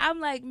that I'm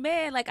like,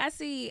 man, like I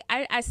see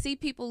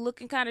people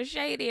looking kind of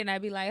shady, and I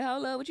be like,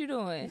 hold up, what you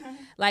doing?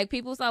 Like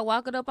people start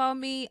walking up on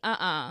me,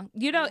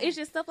 you know, it's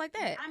just stuff like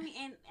that. I mean,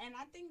 and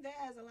I think that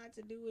has a lot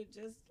to do with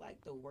just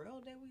like the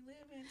world that we live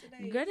in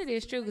today. Girl, it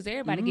is true because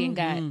everybody getting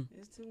got.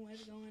 There's too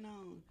much going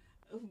on.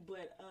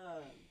 But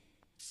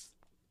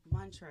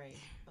Montre,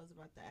 I was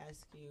about to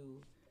ask you.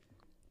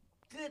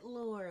 Good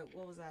Lord,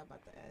 what was I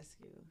about to ask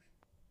you?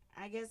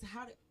 I guess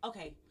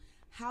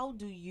how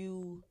do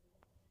you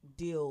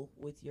deal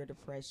with your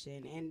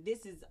depression? And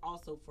this is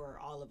also for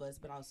all of us,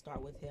 but I'll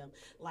start with him.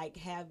 Like,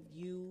 have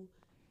you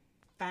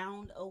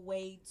found a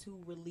way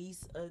to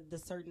release the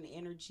certain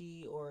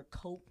energy or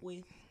cope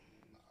with?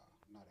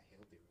 Not a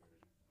healthy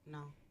version.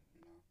 No.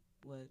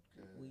 No. What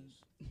we?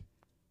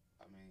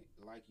 I mean,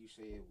 like you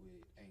said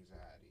with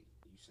anxiety,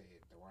 you said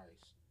the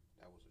rice,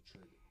 that was a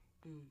trigger.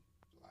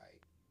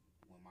 Like,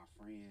 when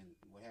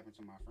what happened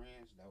to my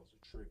friends, that was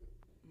a trigger.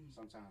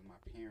 Sometimes my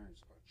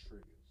parents are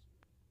triggers.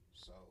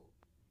 So,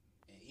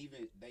 and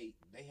even they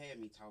had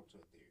me talk to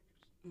a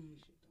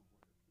therapist. Shit don't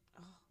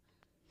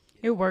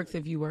work. It works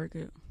if you work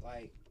it.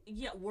 Like,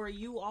 Yeah, were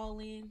you all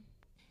in?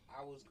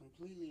 I was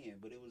completely in,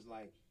 but it was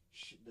like,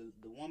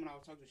 the woman I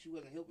was talking to, she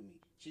wasn't helping me.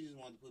 She just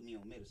wanted to put me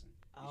on medicine.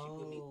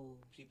 And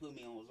she put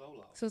me on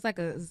Zoloft. So it's like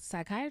a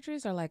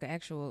psychiatrist or like an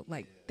actual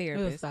like It was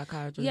therapist.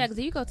 psychiatrist. Yeah, because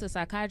if you go to a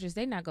psychiatrist,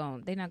 they're not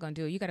gonna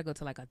do it. You got to go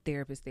to like a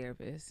therapist.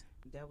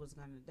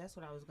 That's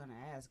what I was gonna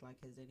ask. Like,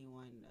 has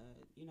anyone?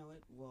 You know what?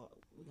 Well,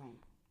 we're gonna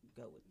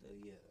go with But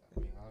yeah, I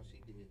mean, all she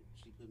did,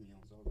 she put me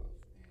on Zoloft,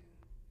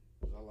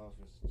 and Zoloft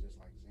is just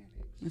like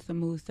Xanax. It's a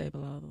mood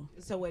stabilizer.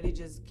 So what? It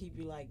just keep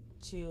you like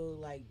chill,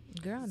 like.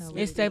 Girl, no.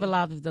 It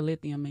stabilizes the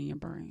lithium in your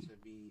brain. To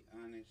be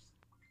honest,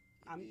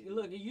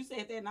 Look, you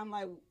said that, and I'm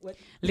like, what?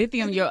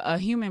 Lithium, a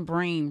human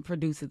brain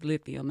produces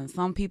lithium, and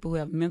some people who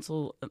have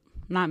mental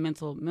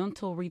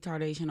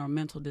retardation or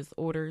mental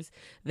disorders,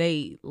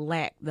 they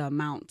lack the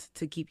amount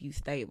to keep you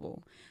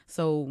stable.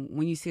 So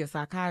when you see a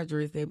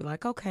psychiatrist, they be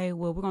like, okay,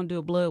 well, we're gonna do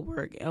a blood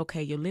work.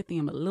 Okay, your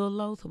lithium a little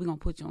low, so we're gonna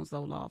put you on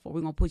Zoloft, or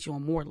we're gonna put you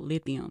on more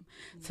lithium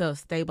to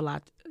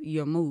stabilize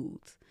your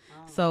moods.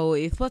 So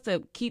it's supposed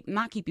to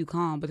not keep you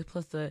calm, but it's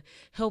supposed to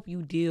help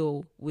you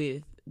deal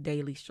with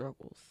daily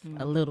struggles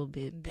a little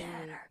bit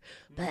better,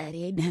 but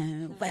it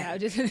don't But I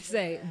was just gonna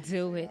say,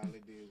 do it.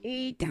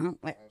 It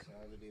don't work.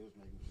 All it did was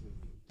make me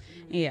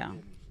sleepy. Yeah.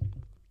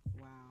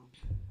 Wow.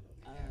 Half the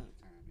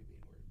time it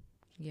didn't work.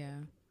 Yeah.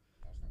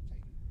 I stopped taking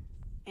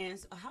it. And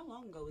so how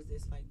long ago was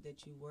this, like,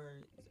 that you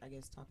were, I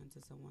guess, talking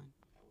to someone?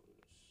 That was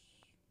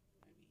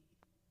maybe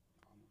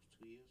almost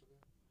 2 years ago.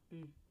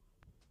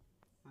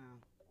 Wow.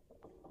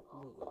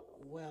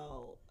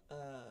 Well,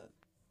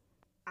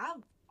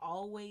 I've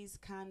always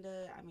kind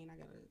of, I mean, I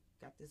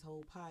got this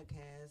whole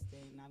podcast,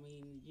 and I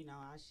mean, you know,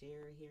 I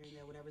share here and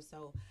there, whatever.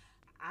 So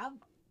I've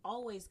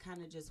always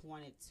kind of just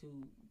wanted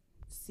to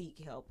seek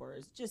help or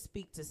just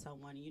speak to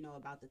someone, you know,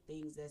 about the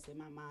things that's in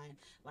my mind.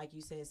 Like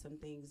you said, some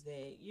things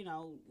that, you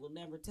know, will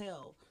never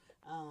tell.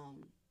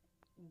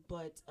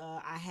 But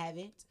I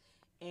haven't.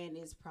 And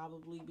it's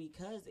probably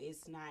because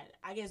it's not,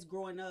 I guess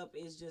growing up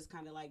is just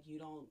kind of like you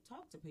don't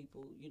talk to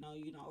people,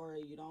 or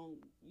you don't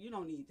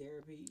need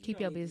therapy.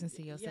 Keep your business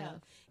to yourself.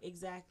 Yeah,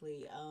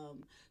 exactly.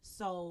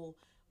 So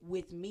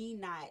with me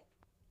not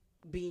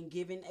being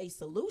given a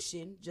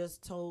solution,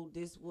 just told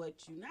this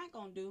what you're not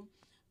going to do,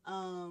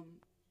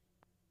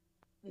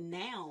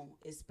 now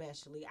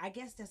especially, I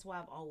guess that's why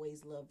I've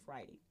always loved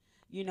writing,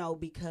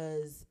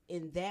 because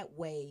in that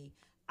way,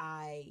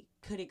 I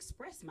could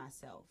express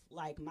myself.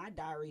 Like, my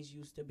diaries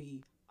used to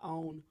be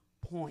on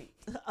point.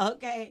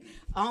 Okay,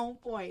 on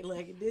point.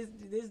 Like, this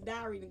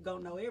diary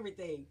gonna know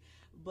everything.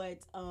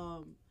 But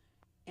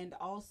and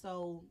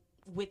also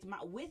with my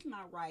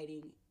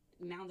writing,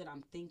 now that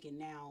I'm thinking,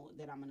 now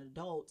that I'm an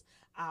adult,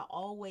 I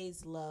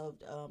always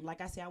loved,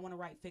 like I said, I want to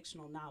write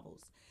fictional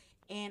novels.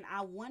 And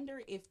I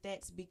wonder if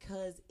that's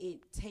because it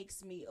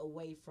takes me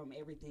away from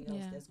everything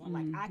else that's going.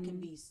 Like, I can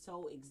be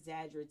so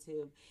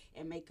exaggerative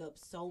and make up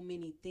so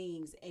many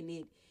things, and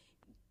it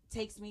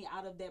takes me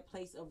out of that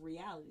place of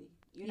reality,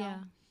 you know?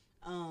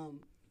 Yeah.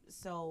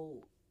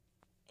 So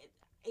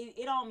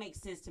it all makes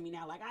sense to me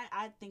now. Like,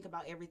 I think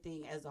about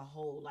everything as a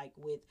whole, like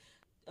with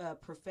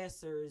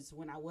professors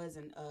when I was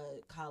in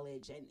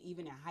college and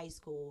even in high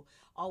school,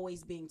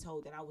 always being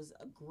told that I was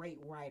a great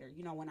writer,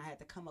 when I had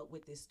to come up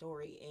with this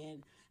story.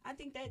 And I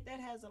think that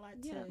has a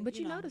lot to, But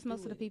you notice do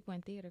most of the with it. people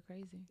in theater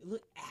crazy.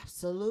 Look,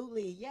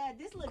 absolutely. Yeah,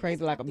 this look Crazy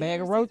this like my a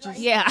bag of theater roaches.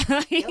 situation. Yeah.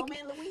 Thelma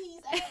and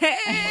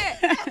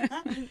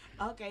Louise.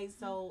 Okay,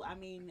 so, I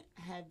mean,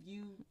 have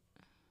you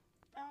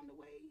found a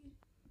way?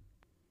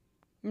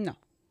 No.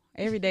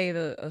 Every day is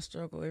a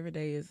struggle. Every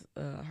day is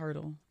a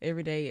hurdle.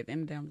 Every day at the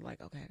end of the day, I'm like,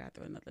 okay, I got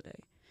through another day.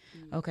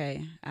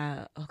 Okay.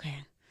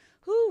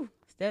 Whew,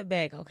 step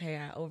back. Okay,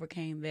 I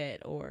overcame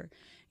that. Or,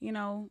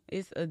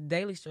 it's a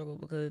daily struggle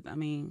because, I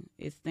mean,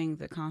 it's things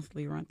that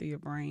constantly run through your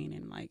brain.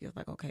 And, like, it's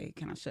like, okay,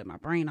 can I shut my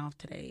brain off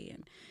today?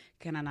 And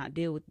can I not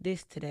deal with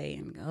this today?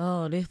 And,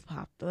 oh, this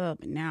popped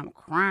up. And now I'm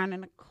crying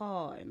in the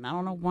car. And I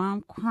don't know why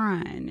I'm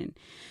crying. And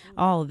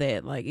all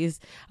that. Like, it's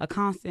a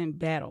constant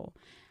battle.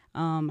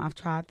 I've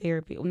tried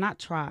therapy. Well, not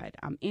tried.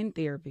 I'm in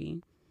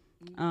therapy.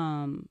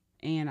 And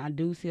I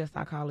do see a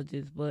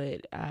psychologist,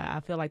 but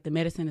I feel like the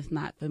medicine is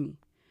not for me.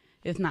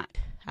 It's not.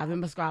 I've been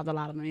prescribed a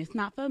lot of them. It's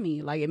not for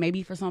me. Like, it may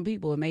be for some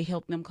people. It may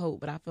help them cope,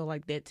 but I feel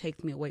like that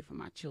takes me away from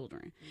my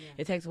children. Yeah.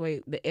 It takes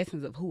away the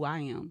essence of who I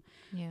am.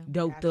 Yeah.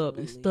 Doped up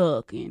and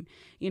stuck. And,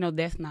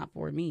 that's not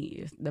for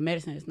me. The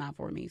medicine is not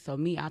for me. So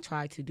me, I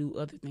try to do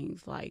other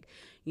things like,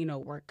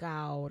 work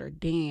out or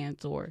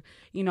dance or,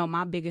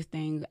 my biggest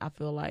thing I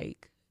feel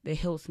like that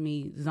helps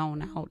me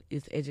zone out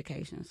is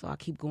education. So I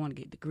keep going to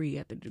get degree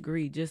after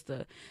degree just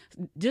to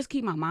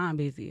keep my mind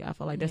busy. I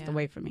feel like that's the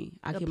way for me.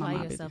 I keep my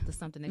mind busy. Apply yourself to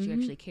something that you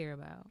actually care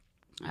about.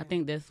 I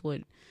think that's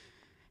what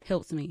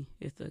helps me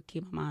is to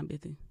keep my mind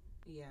busy.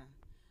 Yeah.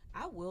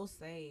 I will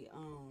say,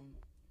 y'all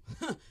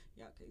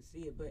can't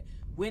see it, but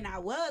when I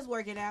was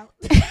working out,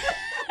 because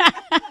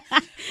I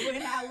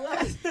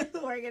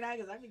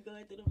be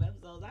going through them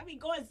episodes, I be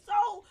going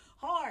so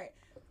hard.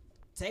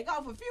 Take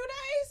off a few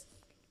days.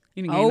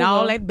 You done getting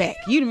all that back.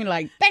 You done be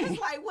like, dang. It's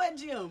like, what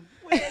gym?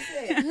 Where is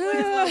it? Where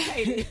it's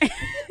located?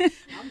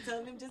 I'm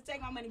telling them, just take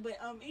my money. But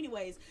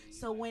anyways,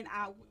 so when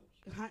I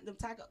hunt them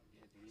taco.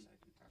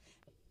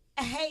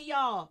 Hey,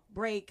 y'all,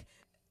 break.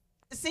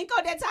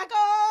 Cinco de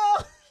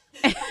taco.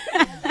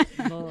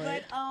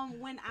 But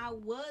when I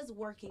was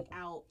working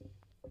out,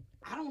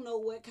 I don't know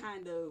what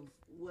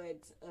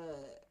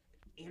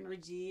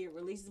energy it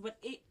releases, but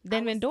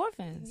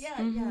endorphins. Yeah,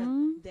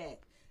 that.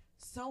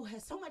 So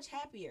much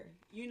happier,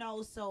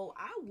 so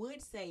I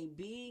would say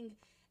being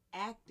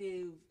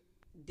active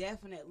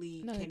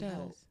definitely can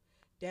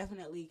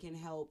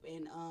help.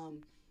 And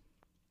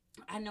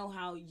I know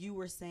how you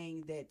were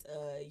saying that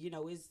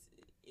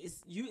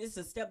it's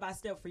a step by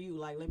step for you,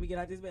 like, let me get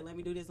out this bed, let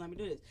me do this.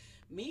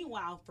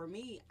 Meanwhile, for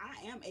me, I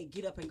am a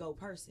get up and go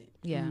person.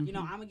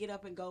 I'm a get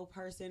up and go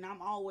person.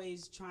 I'm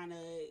always trying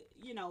to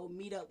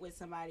meet up with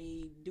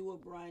somebody, do a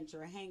brunch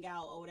or hang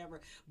out or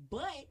whatever,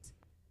 but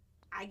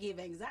I give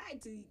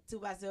anxiety to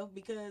myself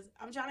because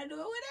I'm trying to do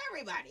it with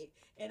everybody,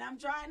 and I'm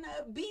trying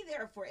to be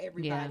there for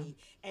everybody,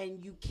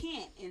 and you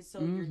can't, and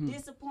so you're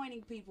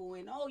disappointing people.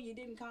 And you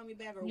didn't call me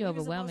back, or You're we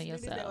were supposed overwhelming to do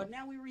this, yourself. or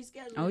now we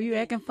rescheduled. Oh, you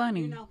again. acting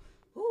funny. You know,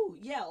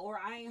 yeah, or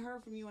I ain't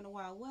heard from you in a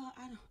while. Well,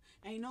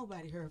 ain't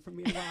nobody heard from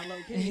me in a while,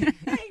 okay?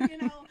 You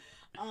know,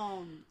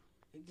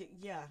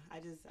 yeah, I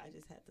just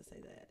had to say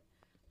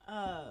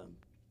that.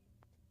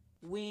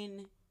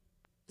 When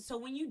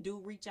you do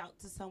reach out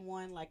to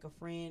someone like a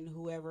friend,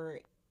 whoever,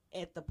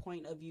 at the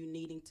point of you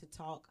needing to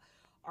talk,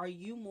 are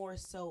you more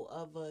so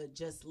of a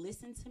just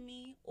listen to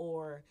me,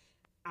 or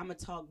I'm gonna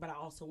talk but I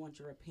also want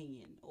your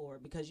opinion, or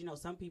because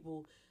some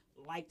people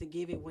like to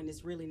give it when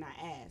it's really not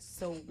asked.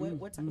 So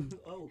what time?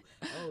 Oh,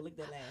 look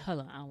at that laugh.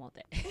 Hold on, I don't want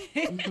that.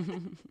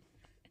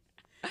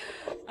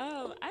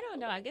 I don't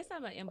know. I guess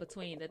I'm an in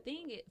between. The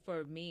thing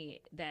for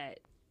me that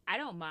I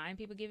don't mind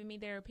people giving me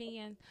their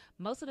opinion.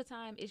 Most of the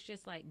time, it's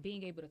just like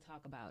being able to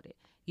talk about it.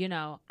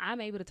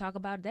 I'm able to talk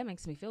about it. That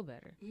makes me feel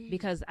better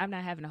because I'm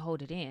not having to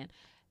hold it in.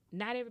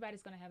 Not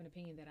everybody's going to have an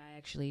opinion that I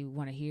actually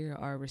want to hear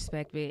or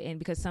respect it. And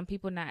because some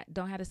people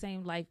don't have the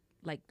same life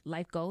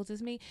goals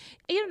as me.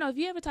 If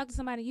you ever talk to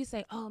somebody, you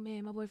say, "Oh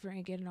man, my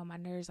boyfriend getting on my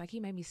nerves. Like he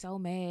made me so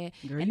mad."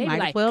 Girl, and they be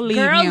like, well leave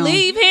 "Girl, him.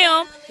 leave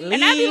him."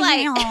 And I'd be like,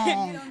 him.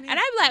 and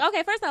I'd be like,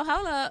 "Okay, first off,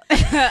 hold up."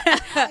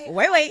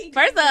 Wait.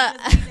 First up,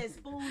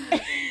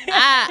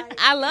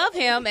 I love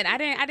him, and I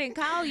didn't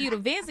call you to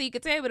vent so you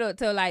could tell me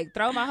to like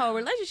throw my whole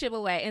relationship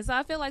away. And so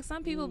I feel like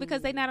some people,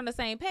 because they're not on the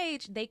same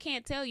page, they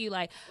can't tell you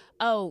like,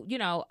 well,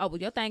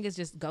 your thing is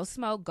just go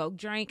smoke, go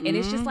drink, and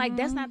it's just like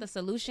that's not the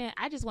solution.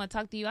 I just want to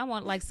talk to you. I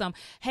want like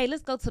hey,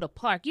 let's go to the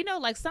park.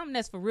 Like something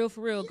that's for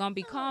real, gonna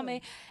be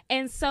calming.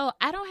 And so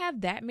I don't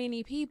have that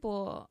many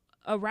people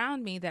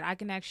around me that I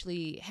can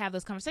actually have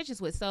those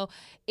conversations with. So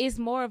it's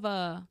more of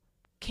a,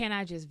 can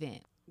I just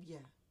vent? Yeah.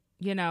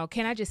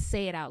 Can I just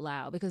say it out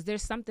loud? Because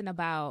there's something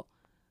about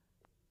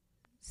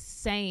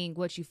saying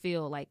what you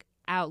feel like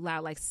out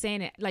loud, like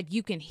saying it, like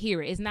you can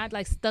hear it. It's not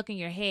like stuck in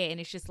your head and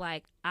it's just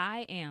like,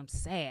 I am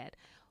sad.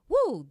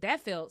 Woo,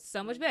 that felt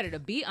so much better to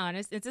be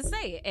honest and to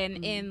say it.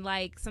 And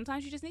like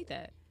sometimes you just need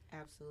that.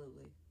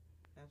 Absolutely.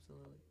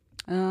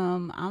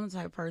 I'm the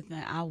type of person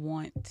I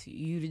want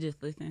you to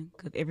just listen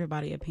because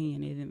everybody's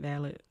opinion isn't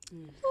valid.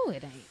 Oh,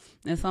 it ain't.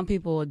 And some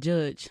people will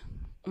judge.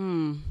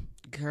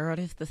 Girl,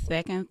 this the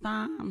second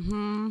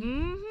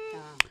time.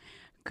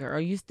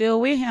 Girl, you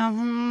still with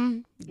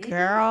him?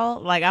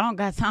 Girl, like I don't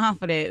got time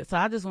for that. So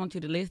I just want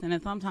you to listen.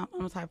 And sometimes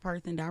I'm the type of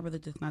person that I really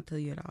just not tell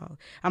you at all.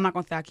 I'm not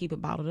gonna say I keep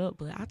it bottled up,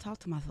 but I talk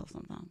to myself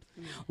sometimes.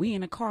 We in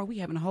the car, we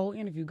having a whole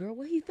interview. Girl,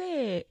 what he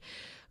said?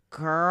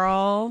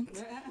 Girl,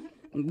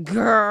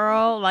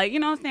 like, you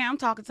know what I'm saying? I'm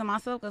talking to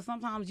myself because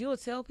sometimes you'll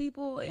tell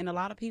people and a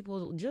lot of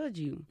people judge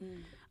you.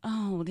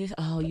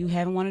 You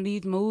having one of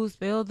these mood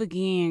spells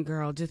again,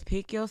 girl. Just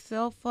pick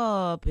yourself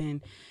up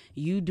and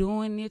you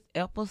doing this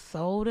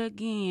episode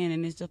again.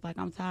 And it's just like,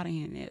 I'm tired of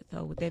hearing that.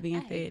 So with that being I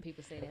hate said, when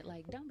people say that.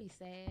 Like, don't be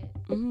sad.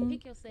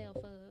 Pick yourself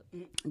up.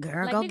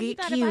 Girl, like, go nigga, get you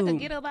thought cute. if I could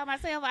get up by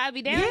myself, I'd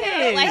be down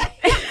here. Yeah.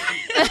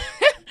 Like,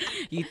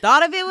 You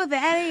thought of it was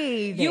that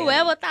age. you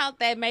ever thought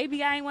that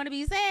maybe I ain't want to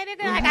be sad?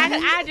 Nigga? Like,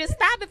 I just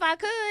stop if I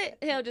could.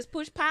 Hell, just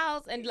push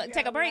pause and like,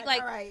 take a break.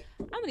 Like,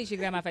 I'm gonna need you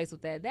to grab my face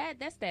with that.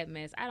 That's that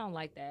mess. I don't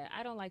like that.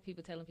 I don't like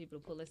people telling people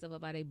to pull themselves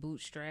up by their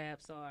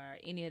bootstraps or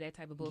any of that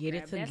type of bullcrap. Get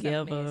it That's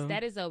together. a mess.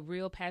 That is a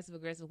real passive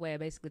aggressive way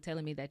of basically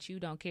telling me that you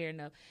don't care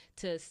enough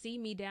to see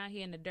me down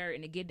here in the dirt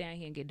and to get down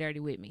here and get dirty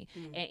with me.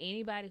 And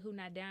anybody who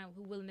not down,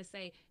 who willing to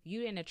say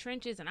you in the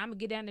trenches and I'm gonna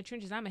get down in the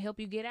trenches, I'm gonna help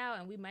you get out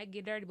and we might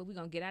get dirty, but we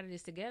gonna get out of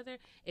this together.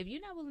 If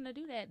you're not willing to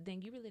do that,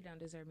 then you really don't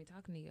deserve me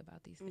talking to you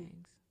about these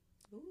things.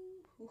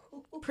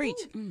 Preach.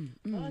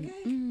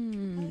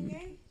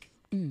 Okay.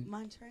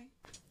 Montre.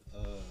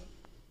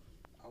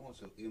 I want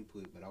your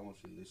input, but I want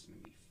you to listen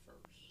to me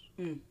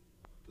first.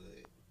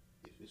 But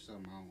if it's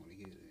something I don't want to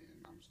hear, then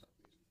I'm gonna stop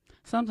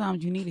listening.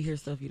 Sometimes you need to hear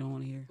stuff you don't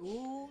want to hear.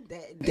 Ooh,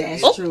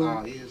 that's true.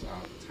 It is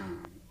all the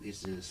time.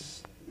 It's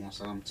just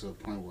once I'm to a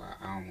point where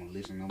I don't want to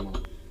listen no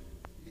more,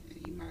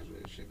 you might as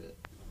well shut up.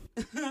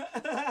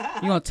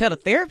 You gonna tell the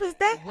therapist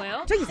that?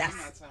 Well, Jesus. I'm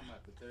not talking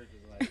about the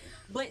therapist like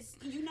But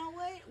you know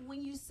what?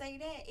 When you say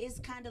that, it's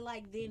kind of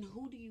like, then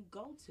who do you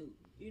go to?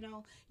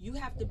 You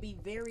have to be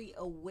very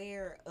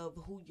aware of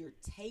who you're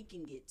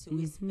taking it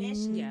to,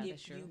 especially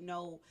if you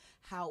know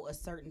how a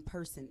certain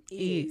person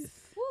is.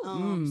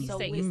 you so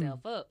set with,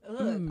 yourself up.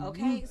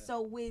 Okay,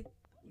 so with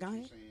go ahead.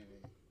 I'm saying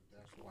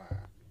that's why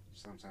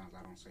sometimes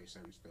I don't say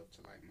certain stuff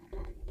to like my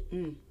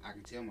mom. I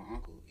can tell my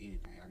uncle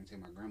anything. I can tell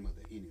my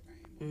grandmother anything.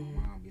 But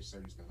my mom gets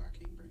certain stuff I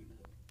can't bring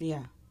up.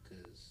 Yeah.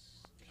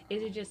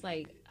 Is it just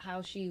like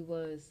how she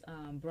was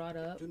brought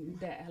up,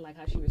 that like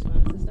how she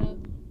responds to stuff?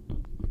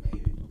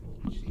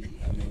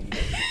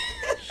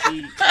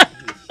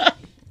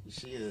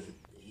 She a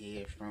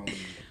headstrong,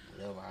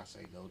 whatever I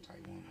say go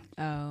type woman.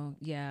 Oh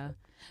yeah,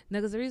 no.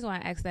 Because the reason why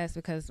I asked that is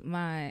because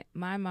my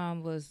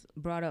mom was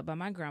brought up by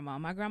my grandma.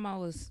 My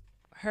grandma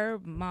her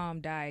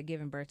mom died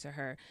giving birth to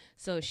her,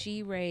 so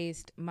she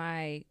raised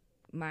my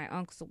my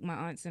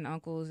aunts and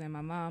uncles and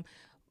my mom,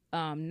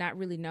 not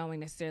really knowing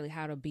necessarily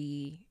how to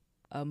be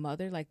a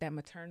mother, like that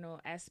maternal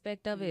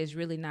aspect of it is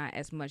really not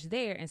as much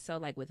there. And so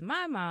like with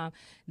my mom,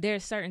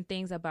 there's certain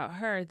things about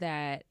her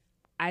that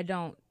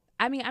I'm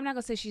not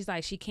gonna say she's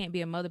like she can't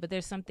be a mother, but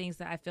there's some things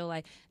that I feel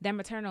like that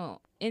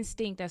maternal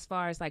instinct as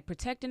far as like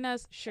protecting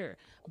us, sure,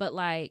 but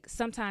like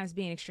sometimes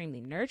being extremely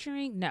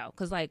nurturing, no.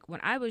 Because like when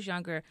I was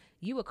younger,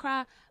 you would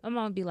cry, my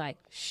mom would be like,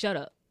 shut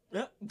up.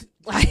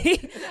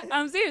 Like,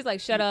 I'm serious, like,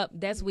 shut up,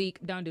 that's weak,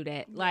 don't do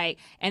that. Like,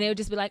 and it would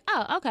just be like,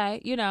 oh,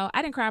 okay,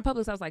 I didn't cry in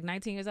public since I was like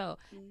 19 years old.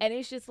 And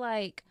it's just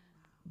like,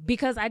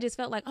 because I just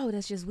felt like, oh,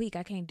 that's just weak,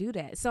 I can't do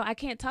that. So I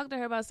can't talk to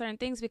her about certain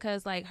things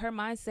because like her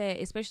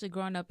mindset, especially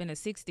growing up in the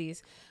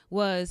 60s,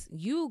 was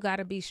you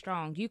gotta be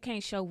strong, you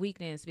can't show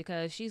weakness,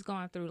 because she's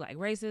going through like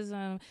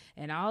racism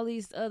and all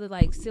these other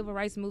like civil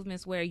rights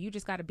movements where you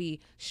just gotta be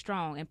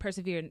strong and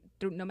persevere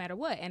through no matter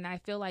what. And I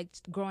feel like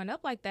growing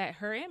up like that,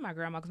 her and my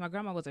grandma, because my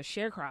grandma was a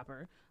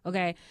sharecropper,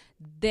 okay,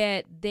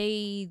 that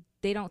they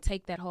don't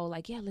take that whole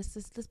like, yeah,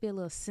 let's be a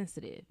little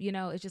sensitive,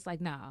 it's just like,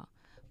 nah,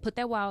 put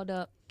that wild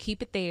up,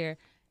 keep it there,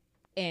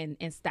 and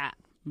stop.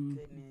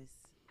 Goodness,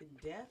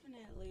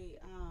 definitely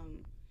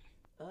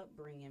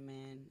upbringing,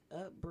 man.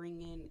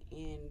 Upbringing,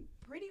 and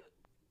pretty,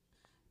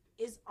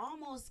 it's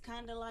almost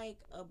kind of like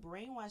a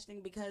brainwash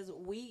thing, because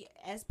we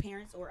as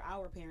parents, or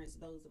our parents,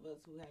 those of us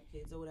who have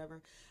kids or whatever,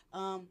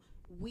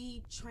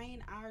 we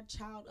train our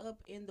child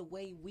up in the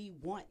way we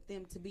want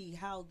them to be,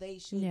 how they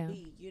should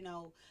be,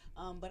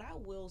 but I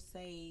will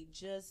say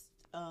just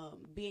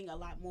being a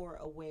lot more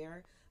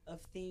aware of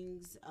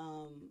things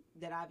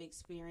that I've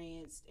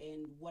experienced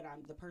and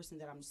the person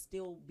that I'm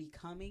still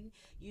becoming.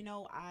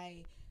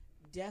 I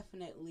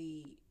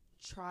definitely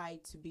try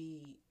to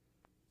be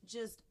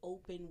just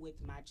open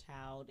with my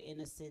child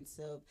in a sense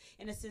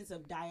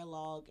of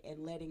dialogue, and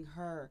letting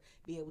her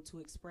be able to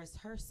express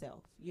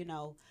herself,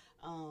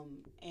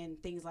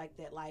 and things like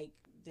that. Like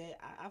that,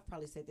 I've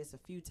probably said this a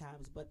few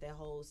times, but that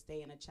whole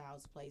stay in a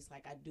child's place,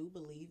 like I do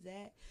believe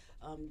that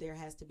there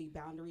has to be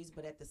boundaries,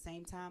 but at the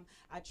same time,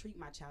 I treat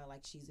my child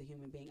like she's a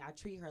human being. I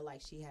treat her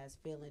like she has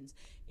feelings,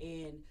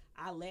 and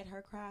I let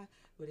her cry,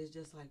 but it's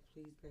just like,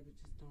 please, baby,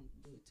 just don't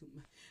do it too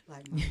much.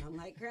 Like, Mom, I'm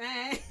like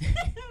crying,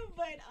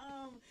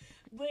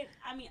 but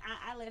I mean,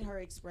 I let her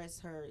express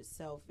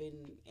herself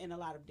in a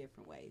lot of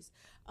different ways.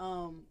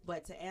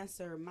 But to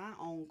answer my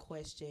own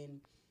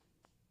question,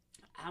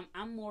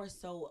 I'm more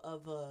so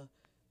of a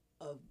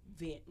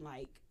vent.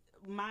 Like,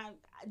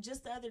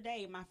 just the other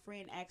day, my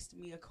friend asked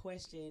me a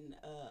question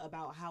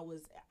about how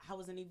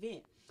was an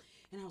event,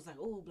 and I was like,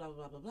 oh, blah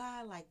blah blah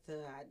blah, like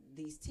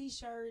these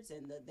T-shirts,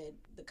 and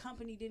the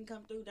company didn't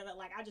come through.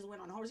 Like, I just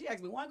went on hold. She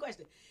asked me one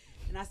question,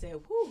 and I said,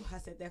 whew, I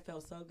said that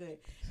felt so good,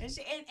 and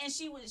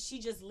she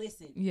just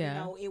listened.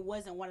 Yeah. It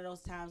wasn't one of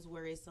those times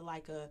where it's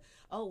like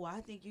oh, well,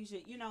 I think you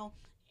should,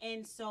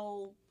 and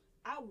so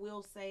I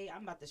will say,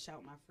 I'm about to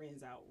shout my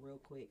friends out real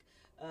quick.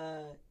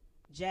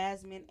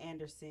 Jasmine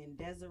Anderson,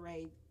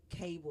 Desiree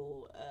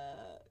Cable,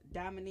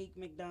 Dominique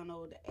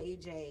McDonald,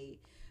 AJ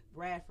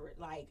Bradford,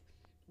 like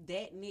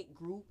that knit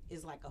group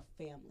is like a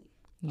family.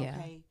 Yeah.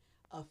 Okay,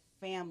 a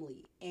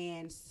family.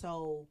 And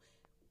so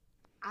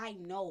I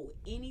know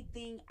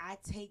anything I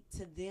take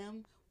to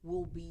them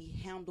will be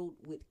handled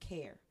with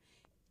care,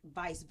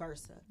 vice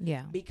versa.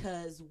 Yeah.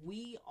 Because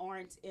we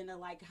aren't in a,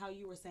 like how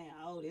you were saying,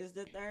 oh, this is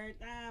the third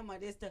time, or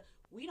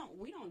we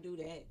don't do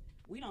that.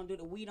 We don't do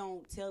that. We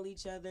don't tell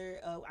each other.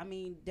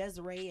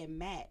 Desiree and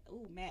Matt.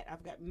 Oh, Matt.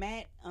 I've got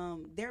Matt.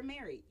 They're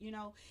married,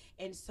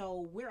 and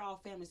so we're all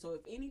family. So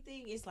if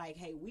anything, it's like,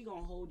 hey, we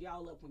gonna hold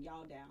y'all up when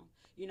y'all down,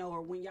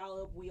 or when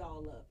y'all up, we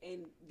all up,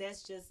 and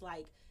that's just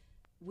like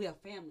we're a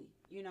family,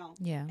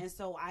 Yeah. And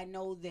so I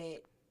know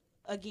that.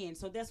 Again,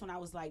 so that's when I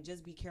was like,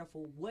 just be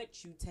careful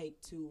what you take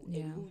to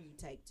and who you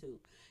take to.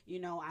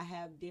 I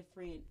have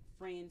different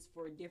friends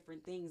for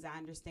different things. I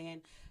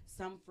understand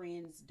some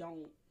friends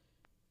don't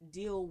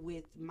deal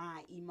with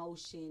my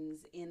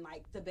emotions in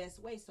like the best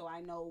way, so I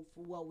know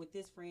with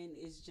this friend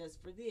is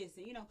just for this,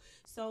 and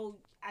so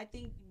I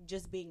think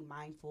just being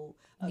mindful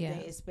of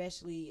that,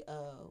 especially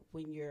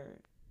when you're,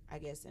 I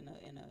guess, in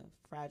a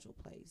fragile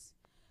place,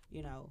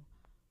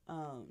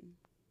 I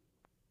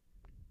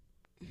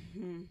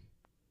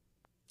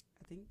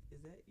think,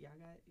 is that y'all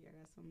got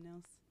something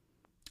else?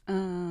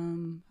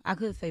 I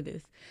could say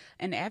this.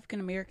 In the African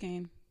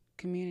American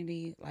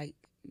community, like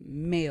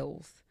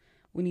males,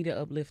 we need to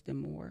uplift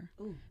them more.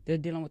 Ooh. They're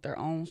dealing with their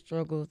own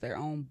struggles, their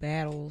own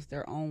battles,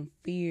 their own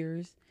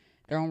fears,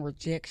 their own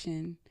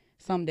rejection.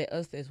 Something that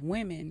us as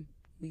women,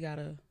 we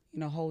gotta,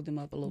 hold them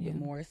up a little bit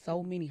more.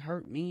 So many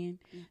hurt men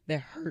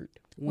that hurt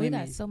women.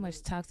 We got so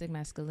much toxic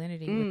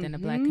masculinity within the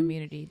Black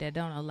community that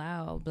don't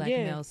allow Black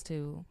males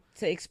to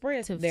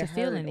express to their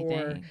feel hurt, anything,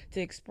 or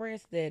to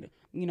express that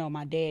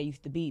my dad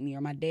used to beat me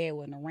or my dad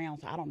wasn't around,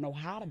 so I don't know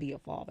how to be a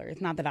father.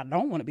 It's not that I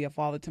don't want to be a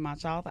father to my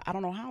child. I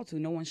don't know how to.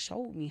 No one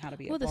showed me how to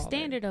be a father. Well, the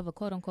standard of a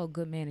quote unquote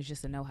good man is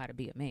just to know how to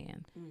be a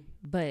man.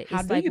 But How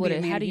it's do like, you be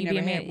a man how if do you you be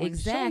a never man? had one to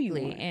show you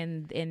Exactly.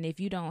 one? And if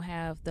you don't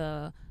have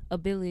the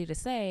ability to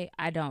say,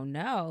 I don't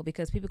know,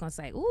 because people gonna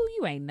say, ooh,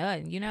 you ain't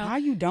nothing, you know. How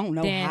you don't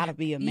know Then- how to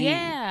be a man?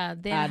 Yeah,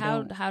 then I how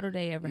don't how do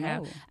they ever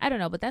have? know. I don't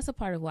know, but that's a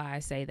part of why I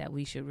say that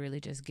we should really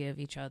just give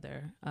each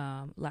other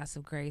lots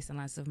of grace and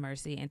lots of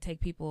mercy and take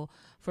people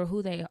for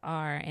who they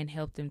are and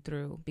help them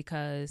through.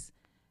 Because,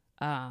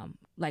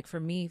 like for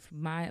me,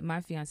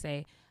 my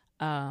fiance,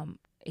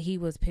 he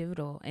was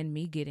pivotal in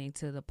me getting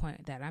to the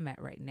point that I'm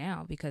at right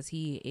now, because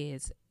he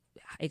is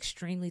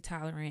extremely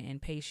tolerant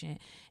and patient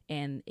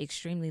and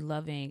extremely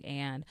loving,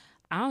 and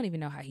I don't even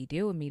know how he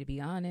deal with me, to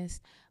be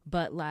honest,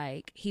 but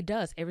like he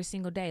does every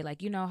single day.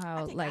 Like, you know I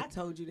how think like I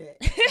told you that,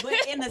 but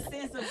in the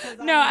sense of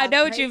no, I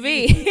know what you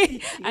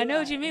mean. I know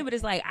what you Right. mean, but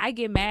it's like I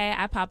get mad,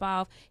 I pop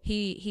off.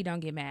 He don't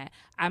get mad.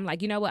 I'm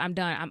like, you know what? I'm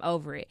done. I'm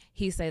over it.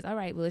 He says, all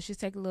right, well, let's just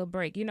take a little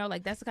break. You know,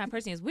 like that's the kind of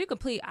person he is. We're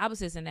complete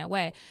opposites in that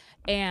way,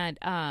 and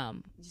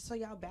So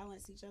y'all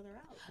balance each other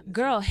out.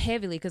 girl,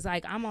 heavily, because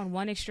like I'm on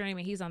one extreme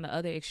and he's on the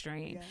other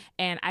extreme, Yeah.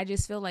 and I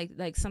just feel like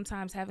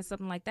sometimes having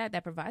something like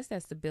that provides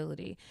that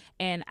stability.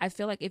 And I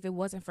feel like if it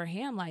wasn't for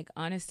him, like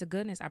honest to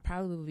goodness, I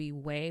probably would be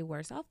way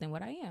worse off than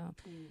what I am.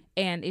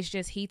 And it's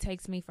just he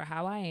takes me for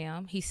how I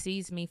am. He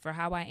sees me for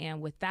how I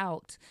am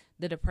without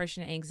the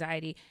depression and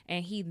anxiety,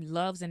 and he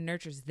loves and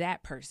nurtures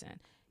that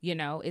person. You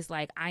know, it's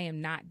like I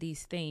am not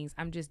these things.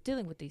 I'm just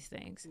dealing with these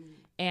things.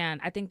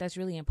 And I think that's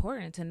really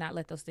important, to not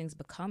let those things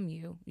become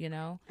you, you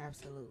know?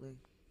 Absolutely.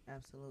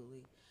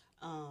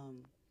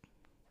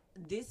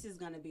 This is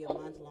going to be a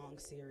month-long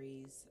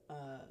series.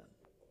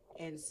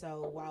 And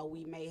so while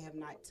we may have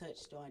not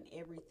touched on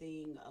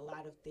everything, a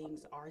lot of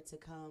things are to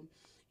come.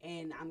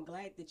 And I'm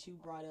glad that you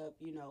brought up,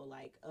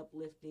 like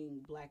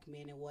uplifting black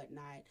men and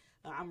whatnot.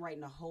 I'm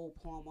writing a whole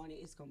poem on it.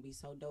 It's going to be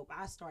so dope.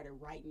 I started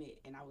writing it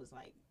and I was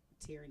like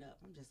tearing up.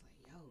 I'm just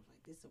like, yo,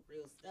 like this is some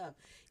real stuff.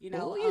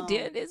 Oh, you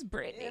did this,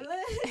 Brittany.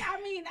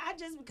 I mean,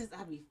 because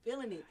I be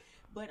feeling it.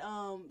 But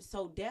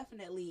so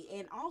definitely,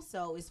 and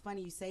also it's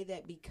funny you say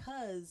that,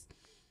 because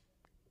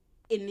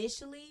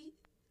initially,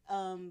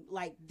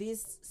 like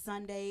this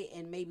Sunday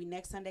and maybe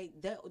next Sunday,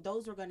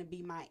 those are going to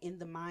be my In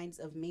the Minds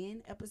of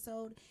Men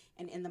episode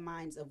and In the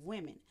Minds of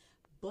Women.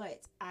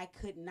 But I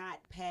could not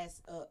pass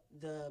up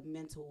the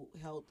mental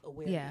health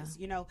awareness,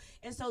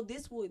 And so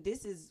this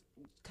is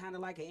kind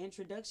of like an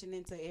introduction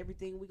into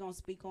everything we're going to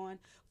speak on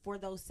for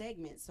those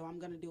segments. So I'm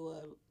going to do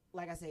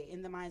like I say,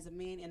 In the Minds of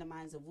Men, In the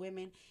Minds of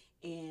Women,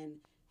 and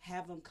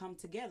have them come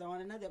together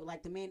on another,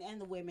 like the men and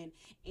the women.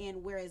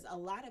 And whereas a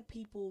lot of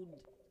people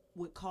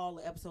would call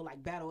the episode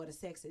like Battle of the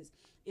Sexes,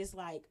 it's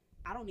like,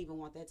 I don't even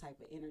want that type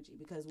of energy,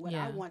 because what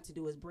I want to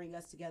do is bring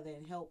us together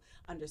and help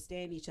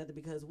understand each other,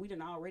 because we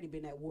done already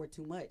been at war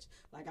too much.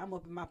 Like, I'm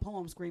up in my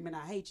poem screaming,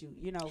 I hate you,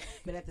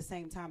 but at the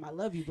same time, I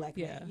love you, black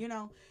man,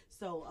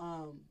 So,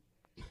 all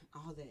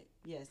that.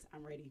 Yes,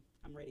 I'm ready.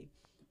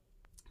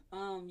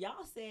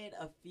 Y'all said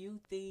a few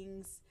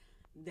things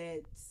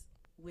that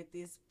with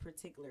this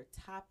particular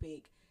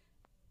topic,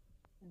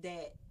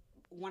 that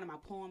one of my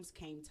poems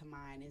came to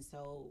mind. And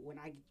so when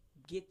I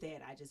get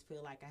that, I just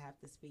feel like I have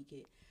to speak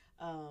it.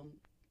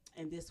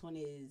 And this one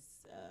is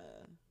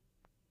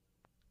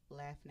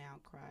Laugh Now,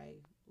 Cry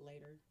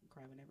Later,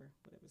 Cry Whenever,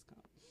 whatever it's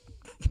called.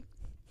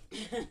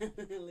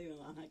 Leave it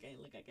alone. I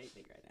can't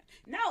think right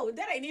now. No,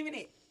 that ain't even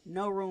it.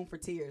 No Room for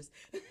Tears.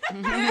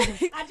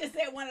 I just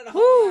said one of the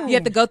whole. You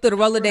have to go through the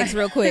Rolodex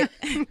real quick.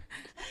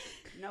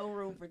 No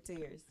Room for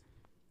Tears.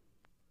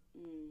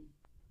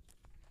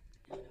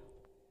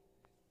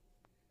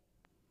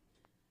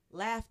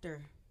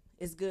 Laughter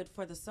is good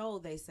for the soul,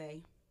 they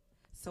say.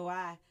 So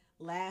I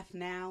laugh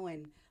now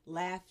and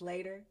laugh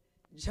later.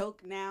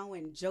 Joke now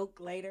and joke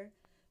later.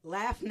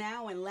 Laugh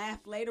now and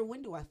laugh later.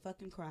 When do I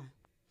fucking cry?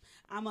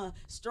 I'm a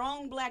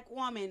strong black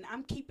woman.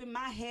 I'm keeping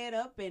my head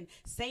up and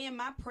saying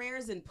my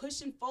prayers and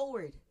pushing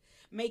forward.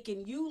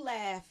 Making you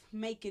laugh,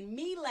 making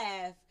me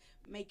laugh,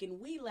 making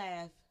we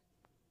laugh.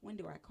 When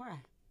do I cry?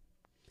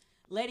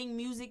 Letting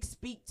music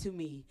speak to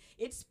me.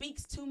 It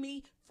speaks to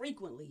me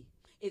frequently.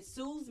 It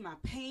soothes my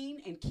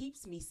pain and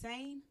keeps me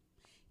sane.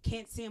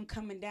 Can't see him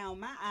coming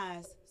down my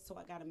eyes, so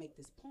I gotta make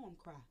this poem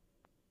cry.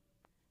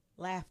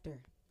 Laughter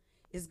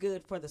is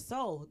good for the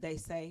soul, they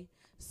say.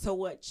 So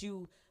what,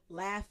 you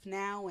laugh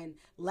now and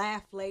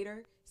laugh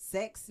later?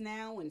 Sex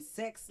now and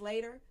sex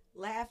later?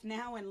 Laugh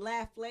now and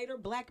laugh later?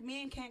 Black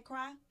men can't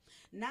cry?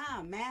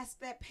 Nah, mask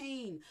that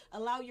pain.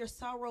 Allow your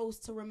sorrows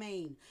to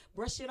remain.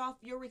 Brush it off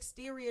your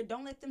exterior.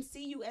 Don't let them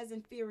see you as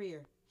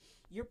inferior.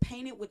 You're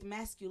painted with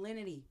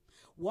masculinity,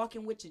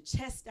 walking with your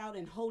chest out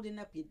and holding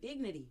up your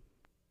dignity.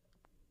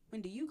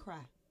 When do you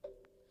cry?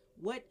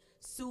 What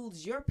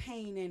soothes your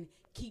pain and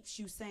keeps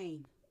you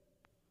sane?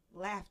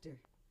 Laughter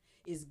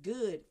is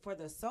good for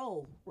the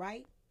soul,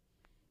 right?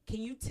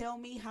 Can you tell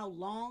me how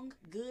long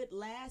good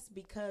lasts?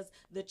 Because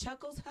the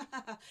chuckles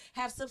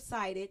have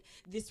subsided.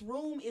 This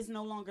room is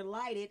no longer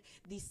lighted.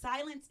 The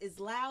silence is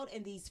loud,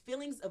 and these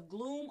feelings of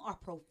gloom are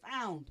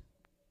profound.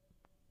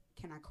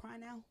 Can I cry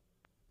now?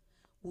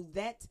 Will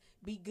that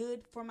be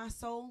good for my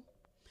soul?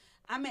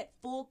 I'm at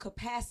full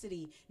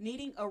capacity,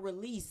 needing a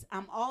release.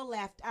 I'm all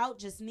laughed out,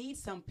 just need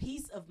some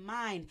peace of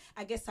mind.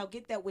 I guess I'll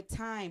get that with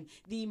time.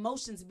 The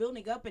emotions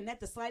building up, and at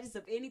the slightest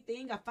of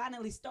anything, I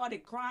finally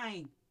started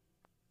crying.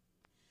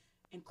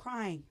 And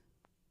crying.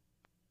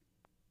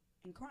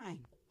 And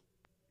crying.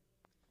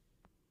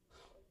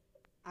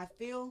 I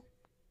feel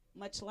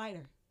much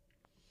lighter.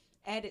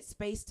 Added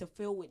space to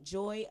fill with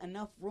joy,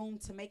 enough room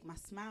to make my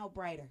smile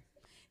brighter.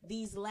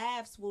 These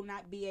laughs will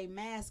not be a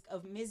mask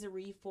of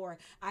misery, for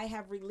I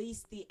have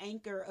released the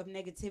anchor of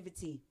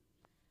negativity.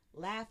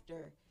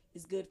 Laughter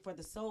is good for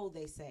the soul,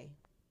 they say.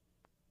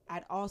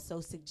 I'd also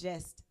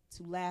suggest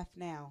to laugh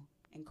now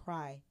and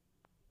cry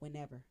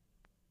whenever.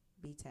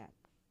 B-Tap.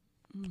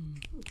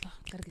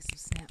 Gotta get some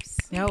snaps.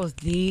 That was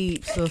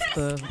deep,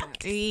 sister.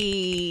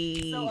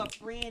 Deep. So a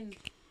friend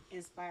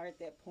inspired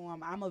that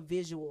poem. I'm a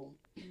visual.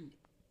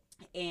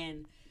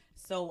 And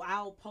so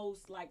I'll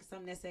post like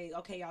something that say,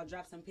 okay, y'all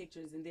drop some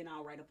pictures, and then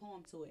I'll write a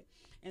poem to it.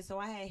 And so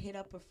I had hit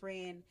up a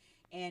friend,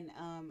 and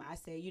I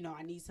said, you know,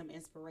 I need some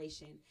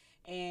inspiration.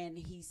 And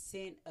he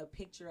sent a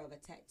picture of a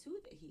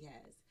tattoo that he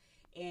has.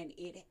 And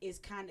it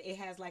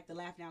has like the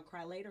laugh now,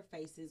 cry later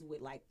faces with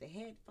like the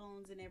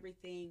headphones and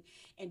everything.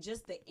 And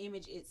just the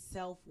image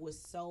itself was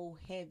so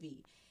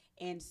heavy.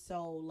 And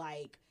so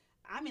like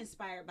I'm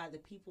inspired by the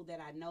people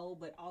that I know,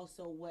 but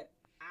also what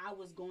I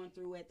was going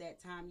through at that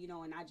time, you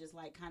know, and I just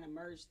like kind of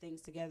merged things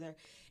together,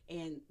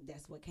 and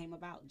that's what came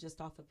about just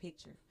off a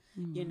picture,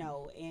 you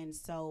know. And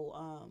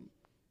so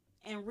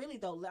and really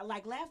though,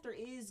 like laughter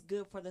is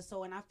good for the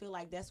soul, and I feel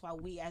like that's why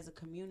we as a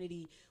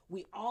community,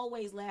 we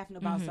always laughing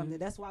about something.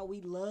 That's why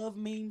we love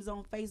memes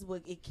on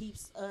Facebook. It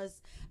keeps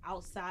us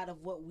outside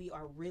of what we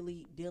are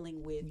really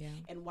dealing with.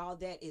 And while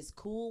that is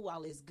cool,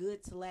 while it's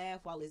good to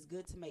laugh, while it's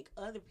good to make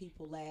other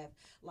people laugh,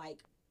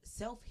 like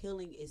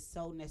self-healing is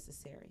so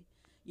necessary.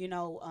 You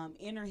know,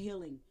 inner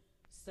healing,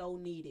 so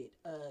needed.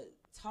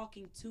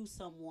 Talking to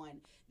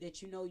someone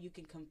that you know you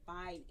can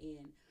confide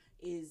in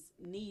is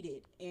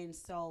needed. And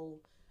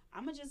so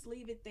I'm going to just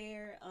leave it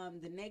there.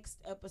 The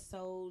next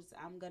episodes,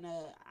 I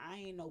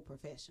ain't no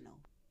professional.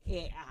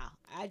 Yeah,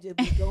 I just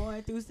be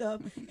going through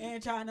stuff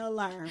and trying to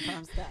learn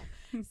from stuff.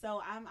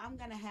 So I'm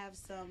going to have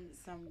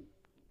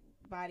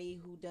somebody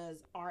who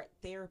does art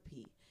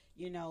therapy,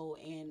 you know,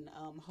 and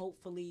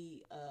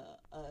hopefully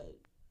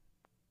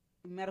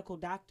a medical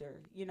doctor,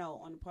 you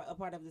know, on a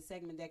part of the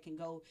segment that can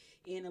go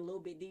in a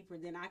little bit deeper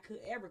than I could,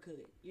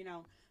 you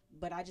know.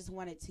 But I just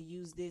wanted to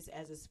use this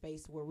as a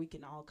space where we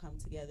can all come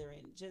together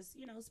and just,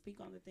 you know, speak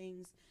on the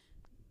things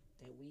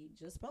that we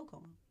just spoke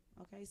on.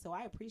 Okay, so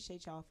I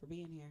appreciate y'all for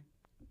being here.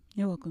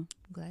 You're welcome.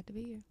 Glad to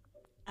be here.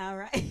 All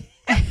right.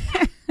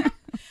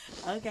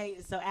 Okay,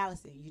 so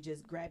Allison, you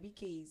just grab your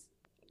keys,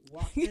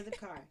 walk to the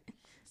car,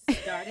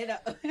 start it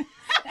up.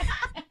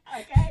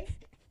 Okay.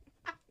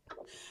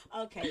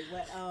 Okay,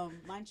 but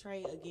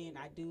Montre, again,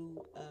 I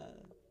do.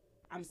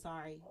 I'm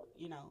sorry,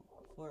 you know,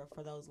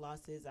 for those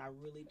losses. I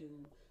really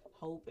do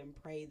hope and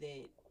pray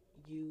that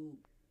you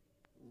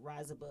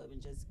rise above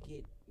and just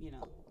get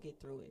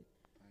through it.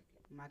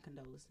 My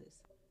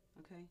condolences.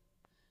 Okay.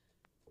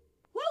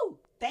 Woo!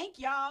 Thank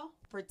y'all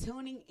for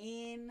tuning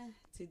in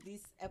to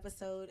this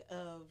episode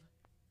of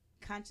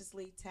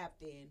Consciously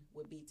Tapped In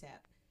with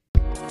B-Tap.